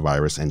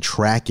coronavirus and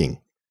tracking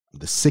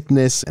the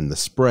sickness and the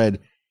spread,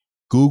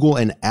 Google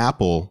and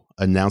Apple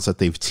announced that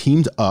they've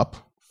teamed up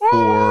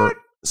for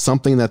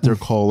something that they're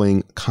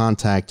calling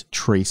contact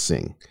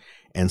tracing.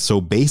 And so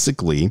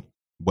basically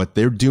what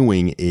they're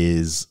doing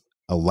is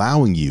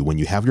allowing you, when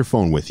you have your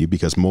phone with you,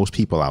 because most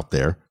people out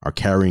there are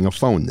carrying a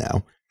phone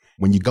now,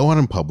 when you go out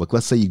in public,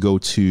 let's say you go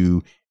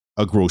to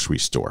a grocery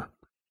store,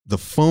 the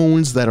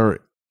phones that are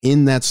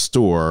in that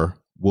store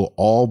will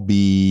all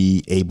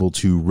be able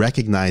to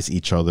recognize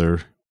each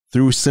other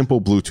through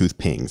simple Bluetooth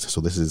pings. So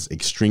this is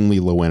extremely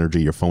low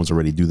energy. Your phones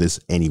already do this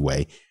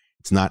anyway.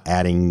 It's not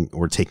adding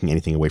or taking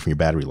anything away from your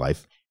battery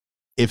life.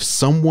 If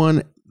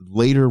someone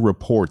later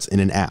reports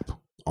in an app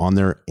on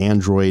their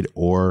Android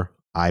or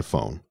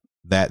iPhone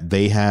that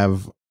they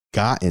have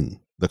gotten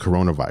the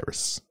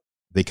coronavirus,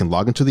 they can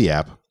log into the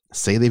app,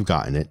 say they've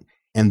gotten it,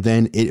 and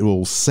then it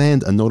will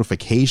send a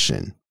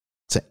notification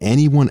to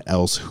anyone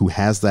else who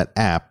has that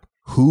app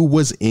who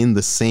was in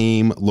the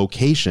same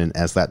location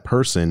as that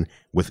person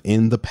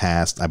within the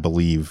past, I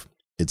believe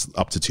it's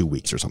up to 2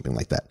 weeks or something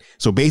like that.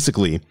 So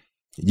basically,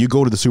 you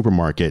go to the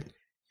supermarket,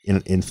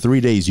 in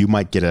 3 days, you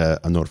might get a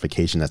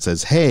notification that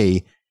says,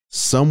 hey,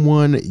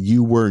 someone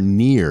you were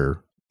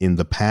near in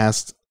the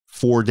past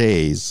 4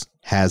 days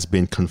has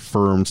been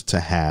confirmed to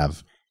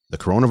have the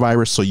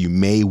coronavirus, so you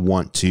may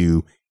want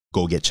to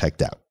go get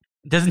checked out.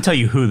 It doesn't tell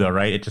you who, though,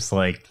 right? It just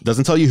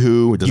doesn't tell you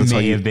who. It doesn't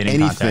tell you have been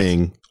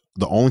anything.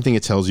 The only thing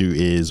it tells you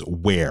is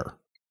where.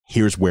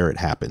 Here's where it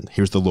happened.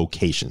 Here's the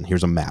location.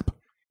 Here's a map.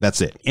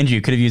 That's it. Andrew,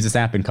 you could have used this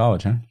app in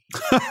college, huh?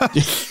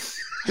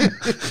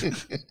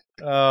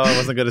 Oh, I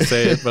wasn't going to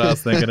say it, but I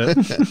was thinking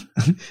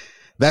it.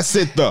 That's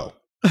it, though.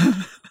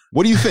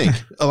 What do you think?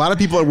 A lot of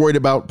people are worried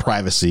about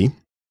privacy.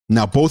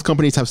 Now, both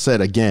companies have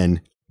said,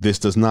 again, this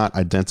does not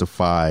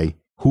identify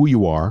who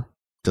you are,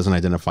 doesn't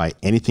identify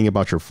anything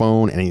about your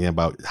phone, anything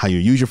about how you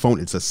use your phone.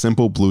 It's a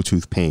simple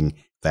Bluetooth ping.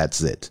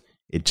 That's it.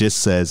 It just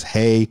says,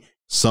 hey,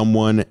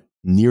 someone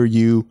near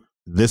you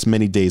this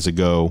many days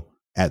ago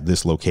at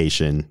this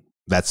location.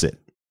 That's it.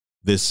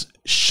 This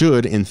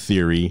should, in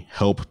theory,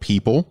 help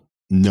people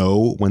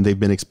know when they've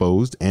been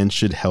exposed and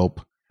should help.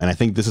 And I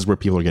think this is where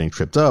people are getting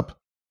tripped up.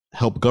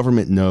 Help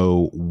government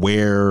know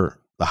where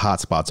the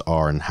hotspots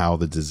are and how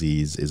the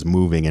disease is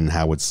moving and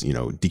how it's,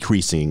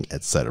 decreasing,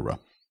 etc.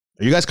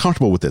 Are you guys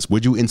comfortable with this?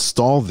 Would you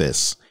install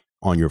this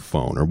on your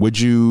phone, or would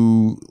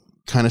you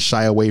kind of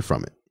shy away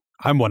from it?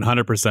 I'm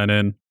 100%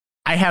 in.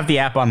 I have the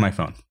app on my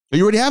phone. Oh,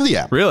 you already have the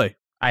app? Really?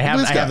 I have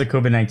the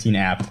COVID-19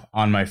 app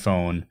on my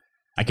phone.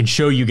 I can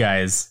show you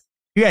guys.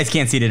 You guys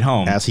can't see it at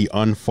home. As he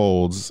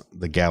unfolds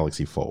the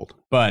Galaxy Fold.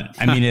 But,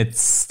 I mean,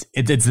 it's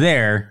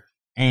there.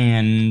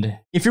 And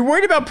if you're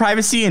worried about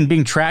privacy and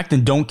being tracked,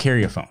 then don't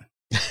carry a phone.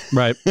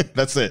 Right.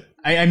 That's it.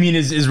 I mean,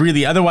 is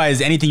really,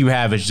 otherwise, anything you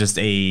have is just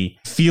a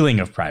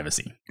feeling of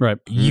privacy. Right.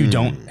 You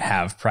don't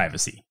have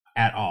privacy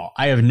at all.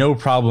 I have no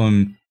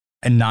problem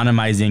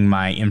anonymizing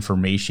my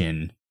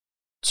information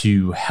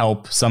to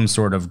help some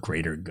sort of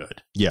greater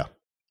good. Yeah.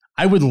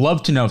 I would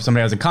love to know if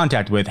somebody I was in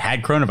contact with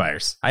had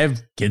coronavirus. I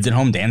have kids at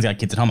home. Dan's got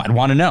kids at home. I'd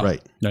want to know.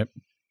 Right.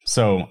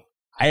 So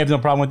I have no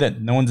problem with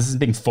it. This isn't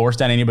being forced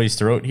down anybody's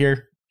throat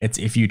here. It's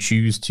if you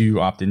choose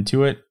to opt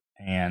into it.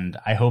 And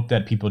I hope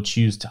that people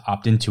choose to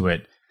opt into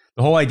it.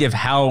 The whole idea of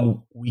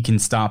how we can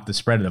stop the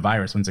spread of the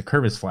virus once the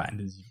curve is flattened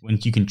is when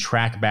you can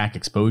track back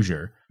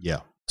exposure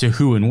to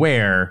who and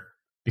where,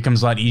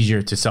 becomes a lot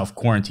easier to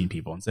self-quarantine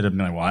people instead of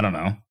being like, well, I don't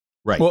know.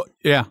 Right. Well,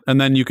 yeah. And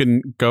then you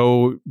can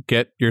go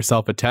get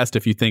yourself a test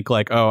if you think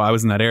like, oh, I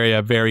was in that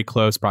area, very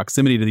close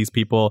proximity to these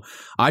people.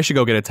 I should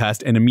go get a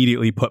test and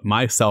immediately put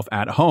myself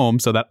at home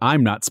so that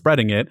I'm not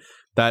spreading it.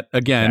 That,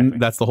 again,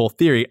 That's the whole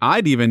theory.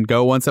 I'd even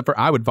go one step further.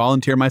 I would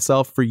volunteer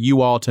myself for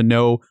you all to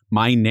know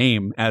my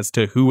name as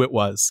to who it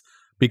was,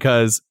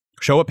 because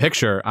show a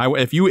picture.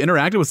 If you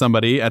interacted with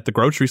somebody at the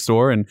grocery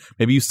store and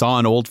maybe you saw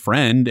an old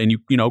friend and you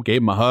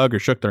gave them a hug or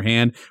shook their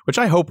hand, which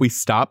I hope we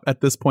stop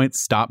at this point,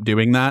 stop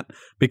doing that,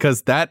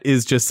 because that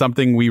is just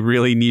something we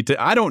really need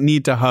to. I don't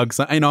need to hug,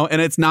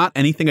 and it's not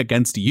anything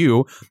against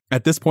you.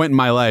 At this point in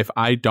my life,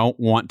 I don't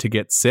want to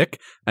get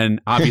sick. And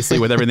obviously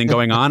with everything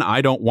going on,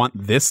 I don't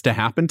want this to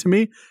happen to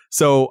me.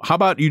 So how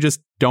about you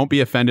just don't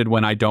be offended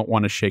when I don't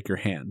want to shake your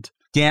hand?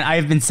 Dan, I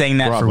have been saying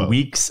that for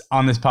weeks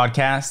on this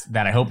podcast,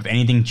 that I hope if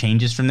anything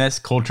changes from this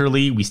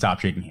culturally, we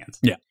stop shaking hands.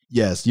 Yeah.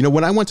 Yes.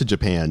 When I went to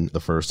Japan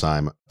the first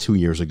time 2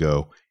 years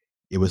ago,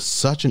 it was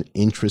such an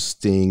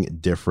interesting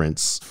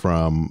difference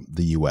from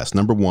the US.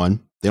 Number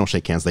one, they don't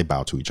shake hands. They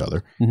bow to each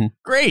other. Mm-hmm.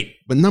 Great.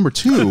 But number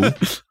two,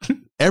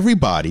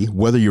 everybody,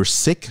 whether you're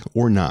sick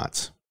or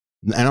not,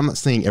 and I'm not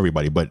saying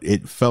everybody, but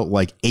it felt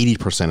like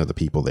 80% of the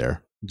people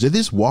there They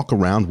just walk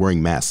around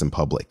wearing masks in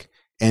public.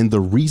 And the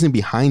reason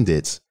behind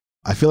it,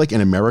 I feel like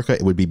in America,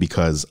 it would be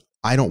because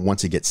I don't want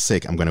to get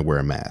sick. I'm going to wear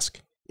a mask.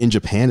 In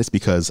Japan, it's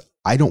because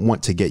I don't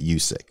want to get you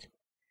sick.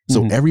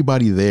 So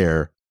everybody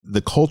there,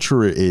 the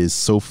culture is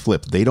so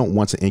flipped. They don't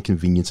want to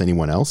inconvenience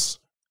anyone else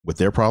with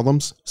their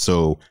problems.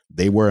 So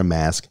they wear a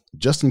mask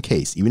just in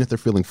case, even if they're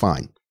feeling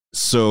fine.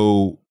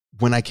 So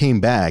when I came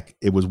back,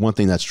 it was one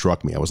thing that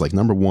struck me. I was like,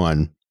 number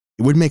one,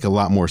 it would make a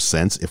lot more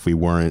sense if we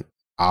weren't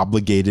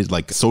obligated,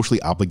 like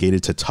socially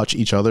obligated to touch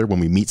each other when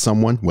we meet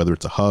someone, whether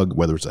it's a hug,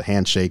 whether it's a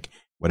handshake,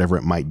 whatever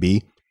it might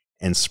be,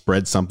 and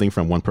spread something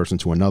from one person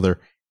to another.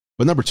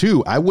 But number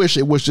two, I wish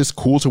it was just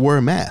cool to wear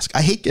a mask.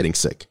 I hate getting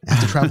sick. I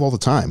have to travel all the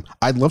time.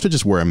 I'd love to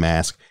just wear a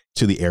mask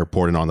to the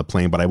airport and on the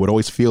plane, but I would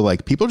always feel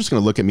like people are just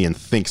going to look at me and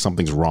think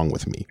something's wrong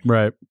with me.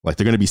 Right. Like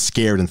they're going to be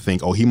scared and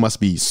think, oh, he must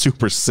be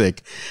super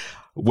sick.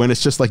 When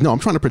it's just like, no, I'm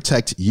trying to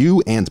protect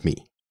you and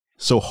me.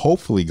 So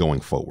hopefully going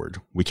forward,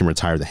 we can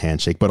retire the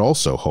handshake, but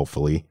also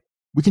hopefully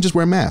we can just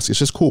wear a mask. It's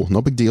just cool.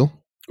 No big deal.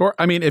 Or,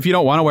 I mean, if you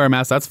don't want to wear a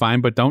mask, that's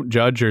fine, but don't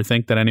judge or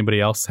think that anybody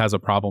else has a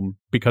problem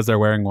because they're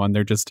wearing one.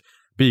 They're just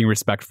being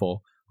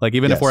respectful. Like,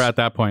 even if we're at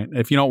that point,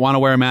 if you don't want to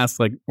wear a mask,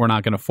 like, we're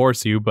not going to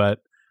force you, but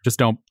just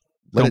don't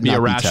be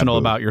irrational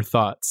about your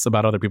thoughts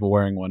about other people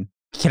wearing one.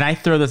 Can I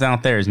throw this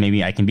out there as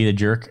maybe I can be the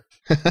jerk?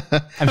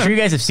 I'm sure you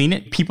guys have seen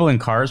it. People in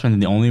cars, when they're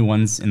the only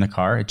ones in the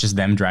car, it's just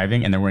them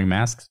driving and they're wearing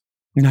masks.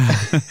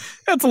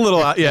 That's a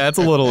little, it's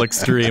a little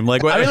extreme.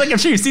 Like, I mean, like, I'm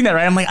sure you've seen that,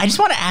 right? I'm like, I just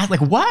want to ask, like,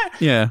 what?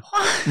 Yeah.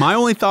 My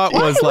only thought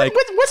was like,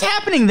 what's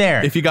happening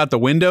there? If you got the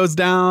windows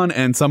down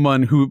and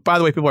someone who, by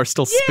the way, people are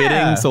still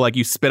spitting, so like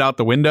you spit out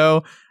the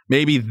window.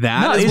 Maybe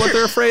that is what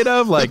they're afraid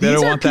of. Like, they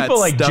don't want that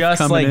stuff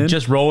coming in.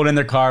 Just rolling in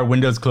their car,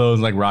 windows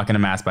closed, like rocking a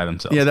mask by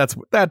themselves. Yeah,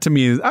 that to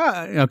me is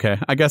okay.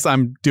 I guess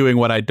I'm doing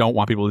what I don't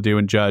want people to do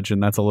and judge,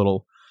 and that's a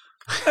little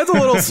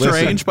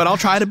strange. But I'll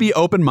try to be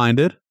open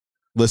minded.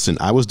 Listen,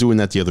 I was doing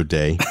that the other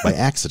day by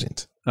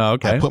accident. Oh,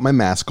 okay. I put my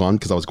mask on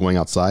because I was going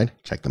outside,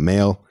 checked the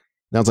mail.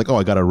 And I was like, oh,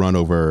 I got to run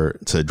over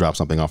to drop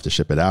something off to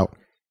ship it out.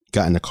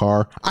 Got in the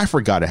car. I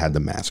forgot I had the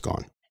mask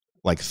on.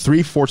 Like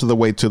 3/4 of the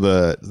way to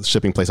the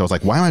shipping place, I was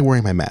like, why am I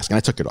wearing my mask? And I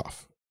took it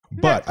off.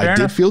 But I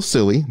did feel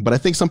silly. But I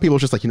think some people are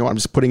just like, you know what? I'm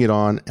just putting it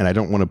on and I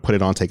don't want to put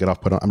it on, take it off,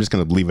 put it on. I'm just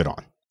going to leave it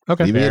on.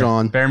 Okay. Leaving it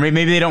on. Fair.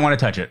 Maybe they don't want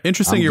to touch it.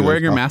 Interesting. You're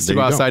wearing your mask to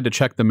go outside to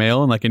check the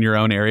mail and like in your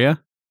own area.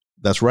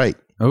 That's right.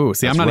 Oh,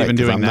 see, I'm not even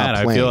doing that.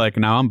 I feel like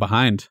now I'm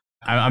behind.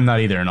 I'm not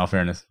either, in all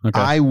fairness. Okay.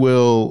 I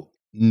will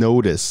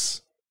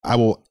notice. I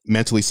will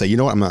mentally say, you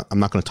know what? I'm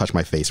not going to touch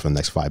my face for the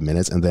next 5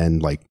 minutes. And then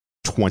like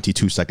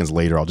 22 seconds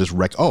later, I'll just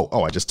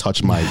I just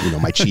touched my,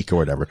 my cheek or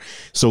whatever.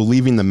 So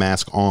leaving the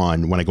mask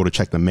on when I go to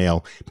check the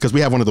mail, because we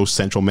have one of those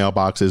central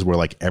mailboxes where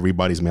like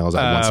everybody's mail is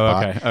at one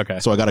spot. Okay.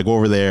 So I got to go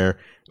over there,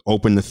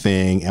 open the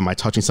thing. Am I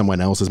touching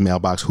someone else's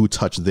mailbox? Who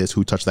touched this?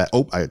 Who touched that?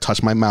 Oh, I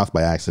touched my mouth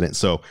by accident.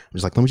 So I'm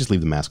just like, let me just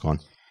leave the mask on.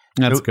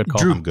 That's a good call.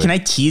 Drew, can I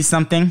tease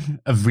something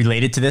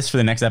related to this for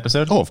the next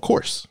episode? Oh, of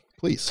course.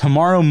 Please.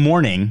 Tomorrow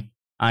morning,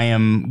 I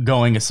am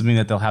going, assuming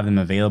that they'll have them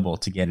available,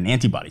 to get an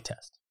antibody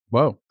test.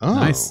 Whoa. Oh.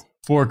 Nice.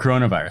 For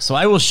coronavirus. So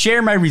I will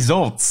share my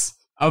results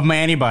of my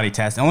antibody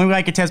test. The only way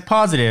I could test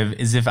positive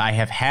is if I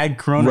have had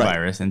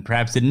coronavirus and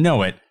perhaps didn't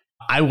know it.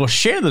 I will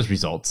share those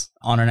results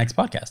on our next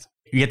podcast.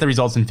 You get the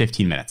results in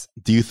 15 minutes.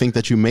 Do you think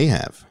that you may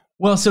have?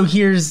 Well, so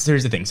here's the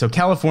thing. So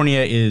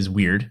California is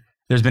weird.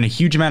 There's been a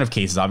huge amount of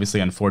cases,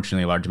 obviously,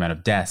 unfortunately, a large amount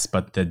of deaths,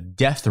 but the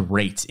death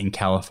rate in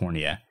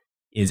California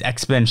is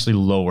exponentially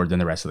lower than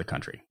the rest of the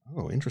country.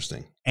 Oh,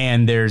 interesting.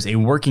 And there's a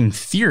working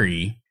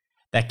theory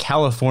that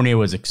California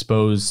was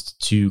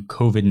exposed to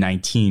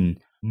COVID-19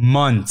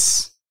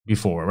 months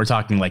before. We're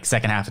talking like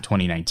second half of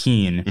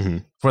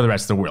 2019 for the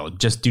rest of the world,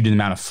 just due to the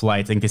amount of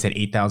flights. I think they said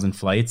 8,000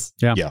 flights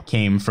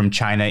came from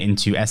China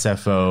into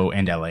SFO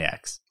and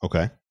LAX.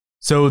 Okay.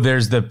 So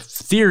there's the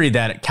theory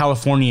that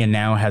California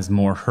now has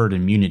more herd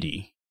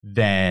immunity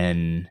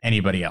than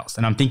anybody else.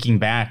 And I'm thinking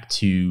back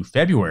to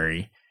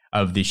February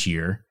of this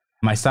year.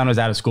 My son was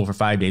out of school for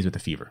 5 days with a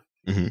fever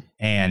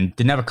and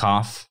didn't have a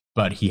cough,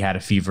 but he had a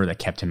fever that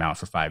kept him out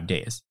for 5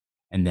 days.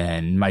 And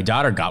then my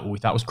daughter got what we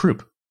thought was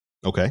croup.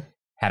 Okay.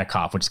 Had a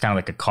cough, which is kind of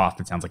like a cough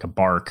that sounds like a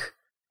bark.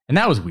 And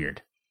that was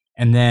weird.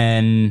 And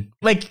then,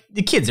 like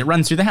the kids, it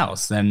runs through the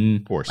house.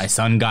 And my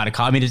son got a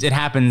cough. I mean, it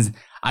happens.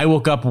 I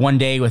woke up one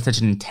day with such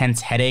an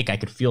intense headache, I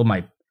could feel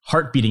my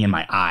heart beating in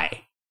my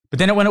eye. But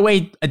then it went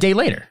away a day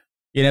later.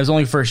 It was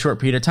only for a short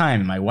period of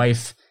time. And my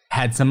wife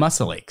had some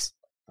muscle aches.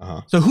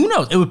 So who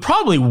knows? It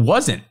probably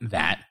wasn't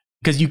that,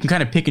 because you can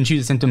kind of pick and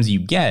choose the symptoms you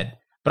get.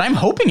 But I'm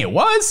hoping it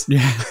was.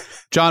 Yeah.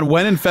 John,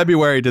 when in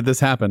February did this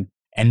happen?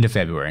 End of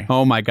February.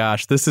 Oh my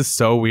gosh, this is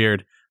so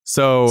weird.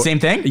 So same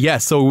thing?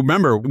 Yes. So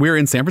remember, we're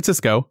in San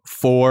Francisco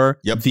for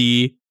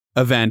the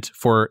event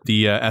for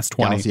the S20.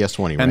 Galaxy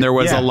S20, right? And there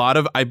was a lot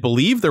of, I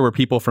believe there were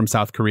people from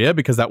South Korea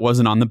because that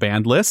wasn't on the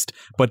banned list,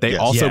 but they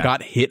also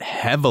got hit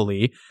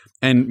heavily.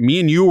 And me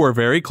and you were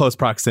very close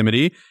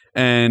proximity.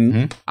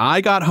 And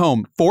I got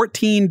home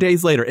 14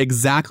 days later,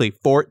 exactly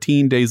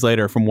 14 days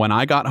later from when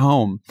I got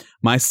home,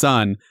 my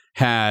son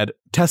had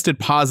tested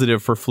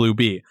positive for flu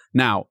B.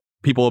 Now,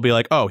 people will be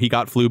like, oh, he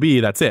got flu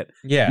B, that's it.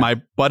 Yeah.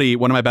 My buddy,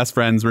 one of my best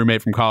friends,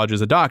 roommate from college,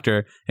 is a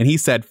doctor, and he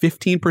said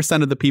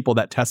 15% of the people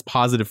that test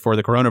positive for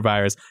the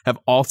coronavirus have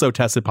also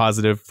tested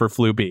positive for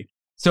flu B.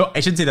 So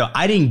I should say, though,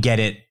 I didn't get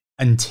it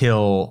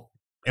until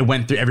it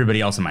went through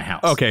everybody else in my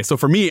house. Okay, so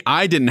for me,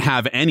 I didn't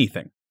have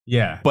anything.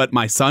 Yeah. But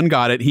my son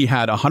got it. He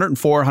had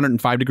 104,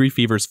 105 degree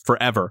fevers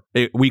forever.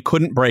 We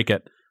couldn't break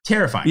it.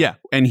 Terrifying. Yeah.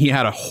 And he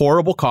had a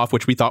horrible cough,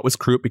 which we thought was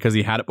croup because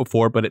he had it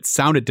before, but it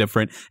sounded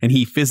different. And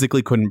he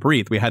physically couldn't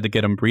breathe. We had to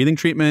get him breathing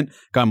treatment,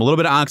 got him a little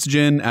bit of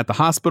oxygen at the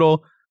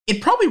hospital. It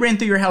probably ran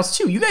through your house,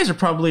 too. You guys are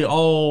probably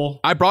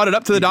all... I brought it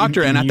up to the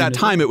doctor, and at that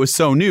time, it was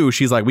so new.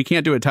 She's like, we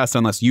can't do a test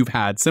unless you've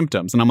had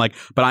symptoms. And I'm like,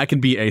 but I can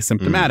be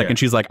asymptomatic. And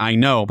she's like, I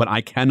know, but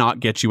I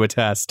cannot get you a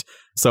test.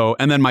 So,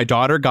 and then my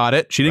daughter got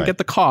it. She didn't get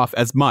the cough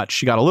as much.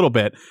 She got a little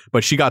bit,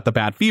 but she got the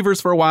bad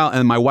fevers for a while.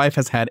 And my wife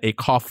has had a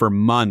cough for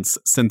months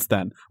since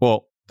then.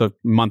 Well, the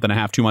month and a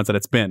half, 2 months that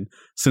it's been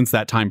since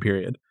that time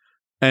period.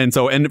 And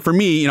so, and for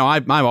me, you know, I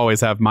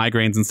always have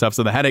migraines and stuff.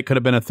 So the headache could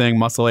have been a thing,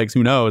 muscle aches,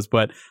 who knows?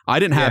 But I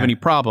didn't have any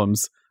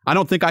problems. I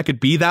don't think I could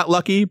be that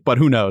lucky, but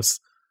who knows?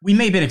 We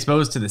may have been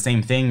exposed to the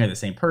same thing or the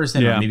same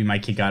person, or maybe my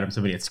kid got it from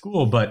somebody at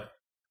school. But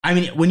I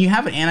mean, when you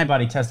have an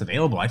antibody test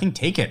available, I think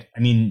take it.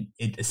 I mean,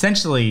 it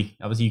essentially,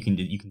 obviously,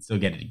 you can still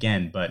get it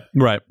again, but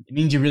it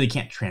means you really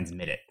can't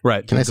transmit it.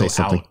 Right. Can I say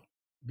something?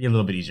 Be a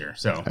little bit easier.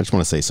 So I just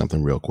want to say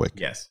something real quick.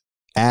 Yes.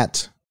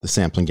 At the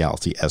Sampling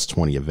Galaxy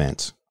S20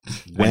 event,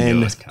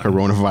 when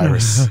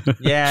coronavirus,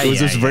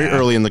 it was very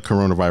early in the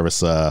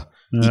coronavirus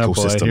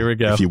ecosystem, boy, here we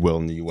go. if you will,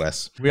 in the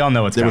US. We all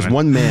know there was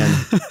one man.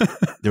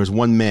 There was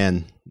one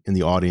man in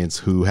the audience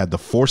who had the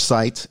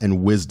foresight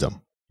and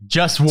wisdom.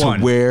 Just one.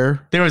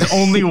 There was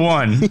only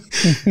one.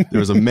 There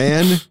was a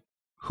man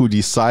who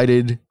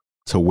decided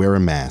to wear a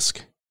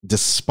mask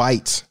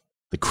despite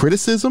the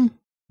criticism,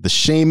 the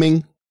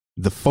shaming,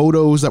 the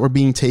photos that were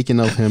being taken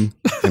of him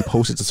and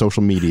posted to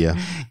social media.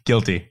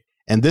 Guilty.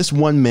 And this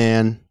one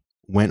man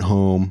went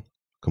home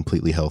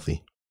completely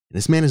healthy. And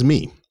this man is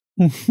me.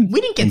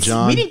 We didn't get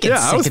sick.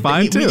 I was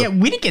fine too.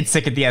 We didn't get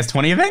sick at the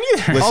S20 event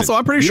either. Listen, also,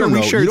 I'm pretty sure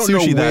we shared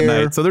sushi that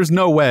night, so there's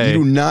no way.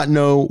 You do not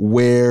know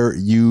where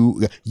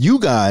you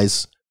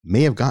guys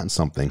may have gotten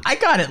something. I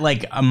got it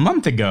like a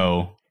month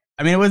ago.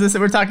 I mean,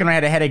 we're talking. I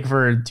had a headache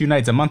for 2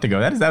 nights a month ago.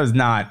 That was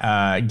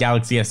not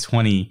Galaxy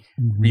S20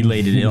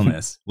 related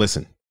illness.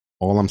 Listen,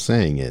 all I'm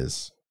saying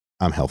is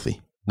I'm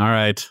healthy. All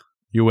right,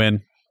 you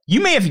win. You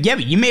may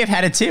have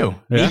had it too.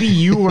 Yeah. Maybe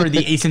you were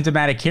the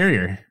asymptomatic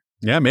carrier.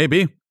 Yeah,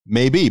 maybe.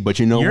 Maybe, but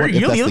you know what?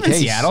 If that's the case,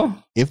 Seattle.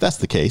 If that's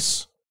the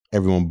case,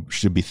 everyone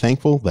should be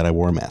thankful that I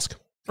wore a mask.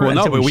 Well,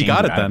 no, but we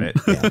got it then.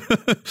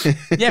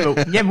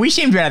 But we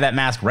shamed you out of that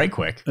mask right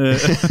quick.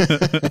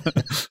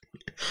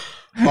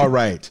 All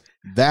right.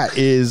 That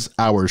is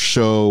our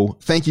show.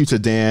 Thank you to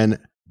Dan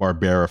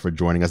Barbera for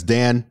joining us.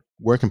 Dan,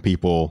 where can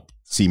people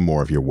see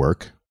more of your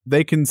work?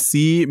 They can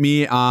see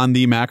me on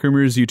the Mac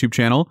Rumors YouTube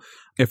channel.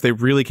 If they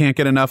really can't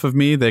get enough of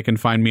me, they can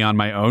find me on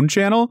my own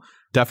channel.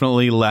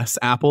 Definitely less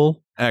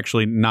Apple.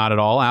 Actually, not at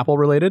all Apple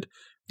related.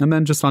 And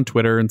then just on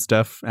Twitter and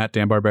stuff at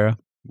Dan Barbera.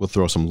 We'll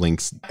throw some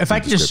links. If I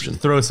could just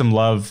throw some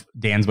love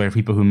Dan's way for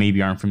people who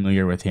maybe aren't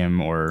familiar with him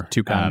or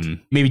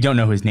maybe don't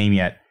know his name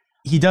yet.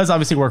 He does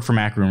obviously work for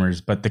Mac Rumors,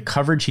 but the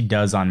coverage he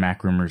does on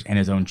Mac Rumors and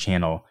his own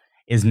channel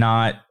is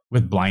not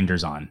with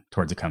blinders on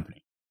towards a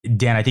company.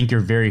 Dan, I think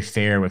you're very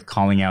fair with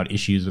calling out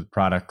issues with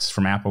products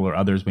from Apple or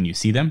others when you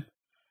see them.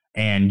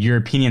 And your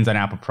opinions on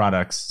Apple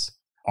products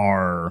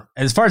are,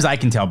 as far as I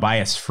can tell,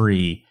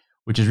 bias-free,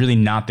 which is really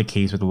not the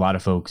case with a lot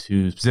of folks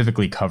who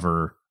specifically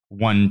cover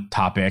one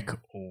topic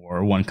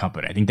or one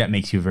company. I think that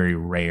makes you very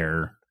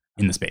rare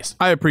in the space.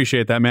 I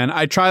appreciate that, man.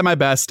 I try my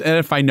best. And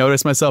if I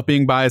notice myself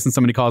being biased and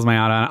somebody calls me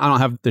out on it, I don't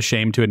have the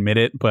shame to admit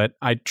it, but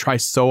I try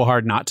so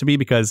hard not to be,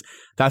 because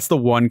that's the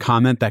one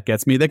comment that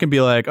gets me. They can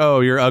be like, oh,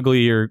 you're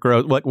ugly, you're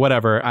gross,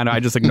 whatever. And I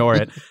just ignore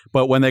it.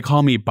 But when they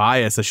call me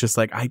biased, it's just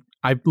like,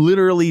 I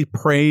literally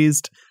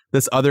praised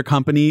this other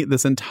company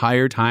this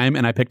entire time,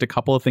 and I picked a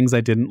couple of things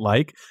I didn't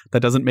like. That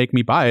doesn't make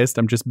me biased.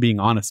 I'm just being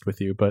honest with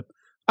you. But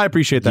I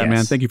appreciate that,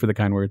 man. Thank you for the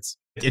kind words.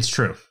 It's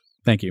true.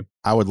 Thank you.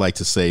 I would like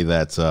to say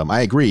that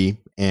I agree.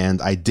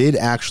 And I did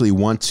actually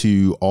want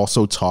to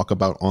also talk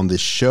about on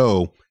this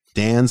show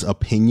Dan's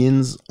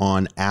opinions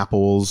on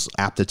Apple's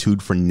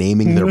aptitude for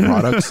naming their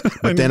products.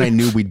 But then I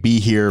knew we'd be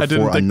here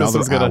for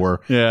another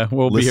hour.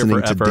 We'll be here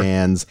forever. To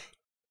Dan's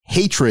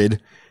hatred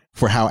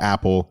for how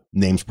Apple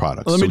names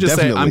products. Well, let me just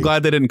say, I'm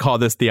glad they didn't call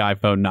this the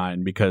iPhone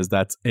 9, because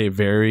that's a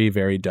very,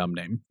 very dumb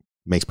name.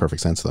 Makes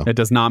perfect sense, though. It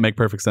does not make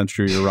perfect sense,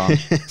 Drew. You're wrong.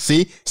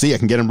 See, I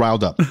can get him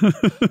riled up.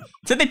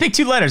 So they pick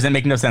two letters that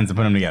make no sense and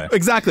put them together.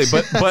 Exactly,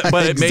 but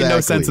it made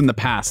no sense in the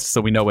past, so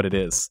we know what it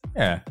is.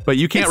 Yeah, but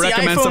you can't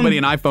recommend somebody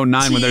an iPhone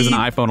 9 when there's an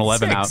iPhone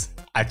 11 out.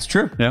 That's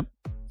true. Yep.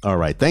 All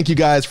right, thank you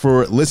guys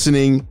for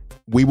listening.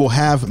 We will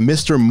have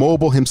Mr.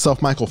 Mobile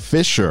himself, Michael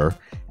Fisher,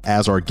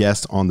 as our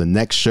guest on the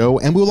next show,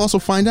 and we will also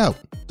find out,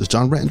 does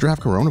John Renton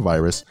draft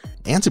coronavirus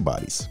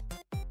antibodies?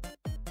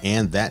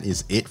 And that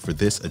is it for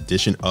this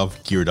edition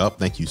of Geared Up.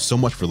 Thank you so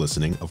much for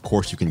listening. Of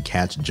course, you can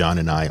catch John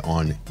and I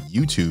on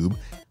YouTube.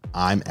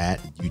 I'm at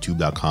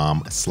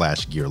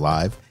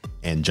youtube.com/GearLive,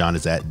 and John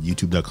is at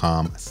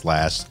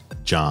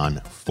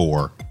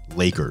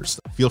youtube.com/John4Lakers.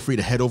 Feel free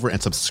to head over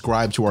and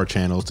subscribe to our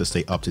channels to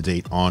stay up to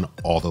date on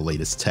all the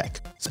latest tech.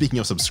 Speaking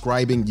of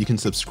subscribing, you can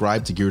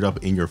subscribe to Geared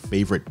Up in your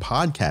favorite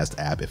podcast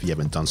app if you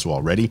haven't done so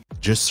already.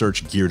 Just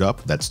search Geared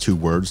Up, that's 2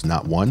 words,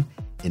 not one,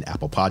 in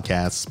Apple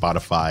Podcasts,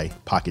 Spotify,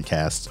 Pocket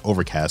Casts,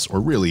 Overcast, or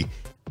really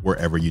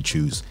wherever you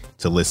choose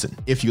to listen.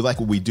 If you like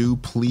what we do,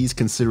 please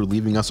consider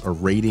leaving us a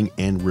rating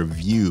and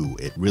review.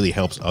 It really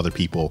helps other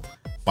people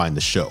find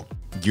the show.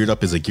 Geared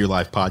Up is a Gear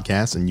Live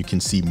podcast, and you can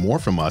see more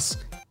from us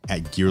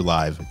at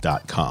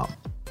gearlive.com.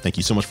 Thank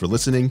you so much for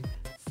listening.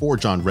 For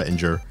John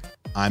Rettinger,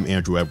 I'm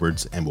Andrew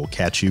Edwards, and we'll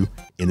catch you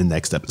in the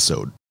next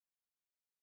episode.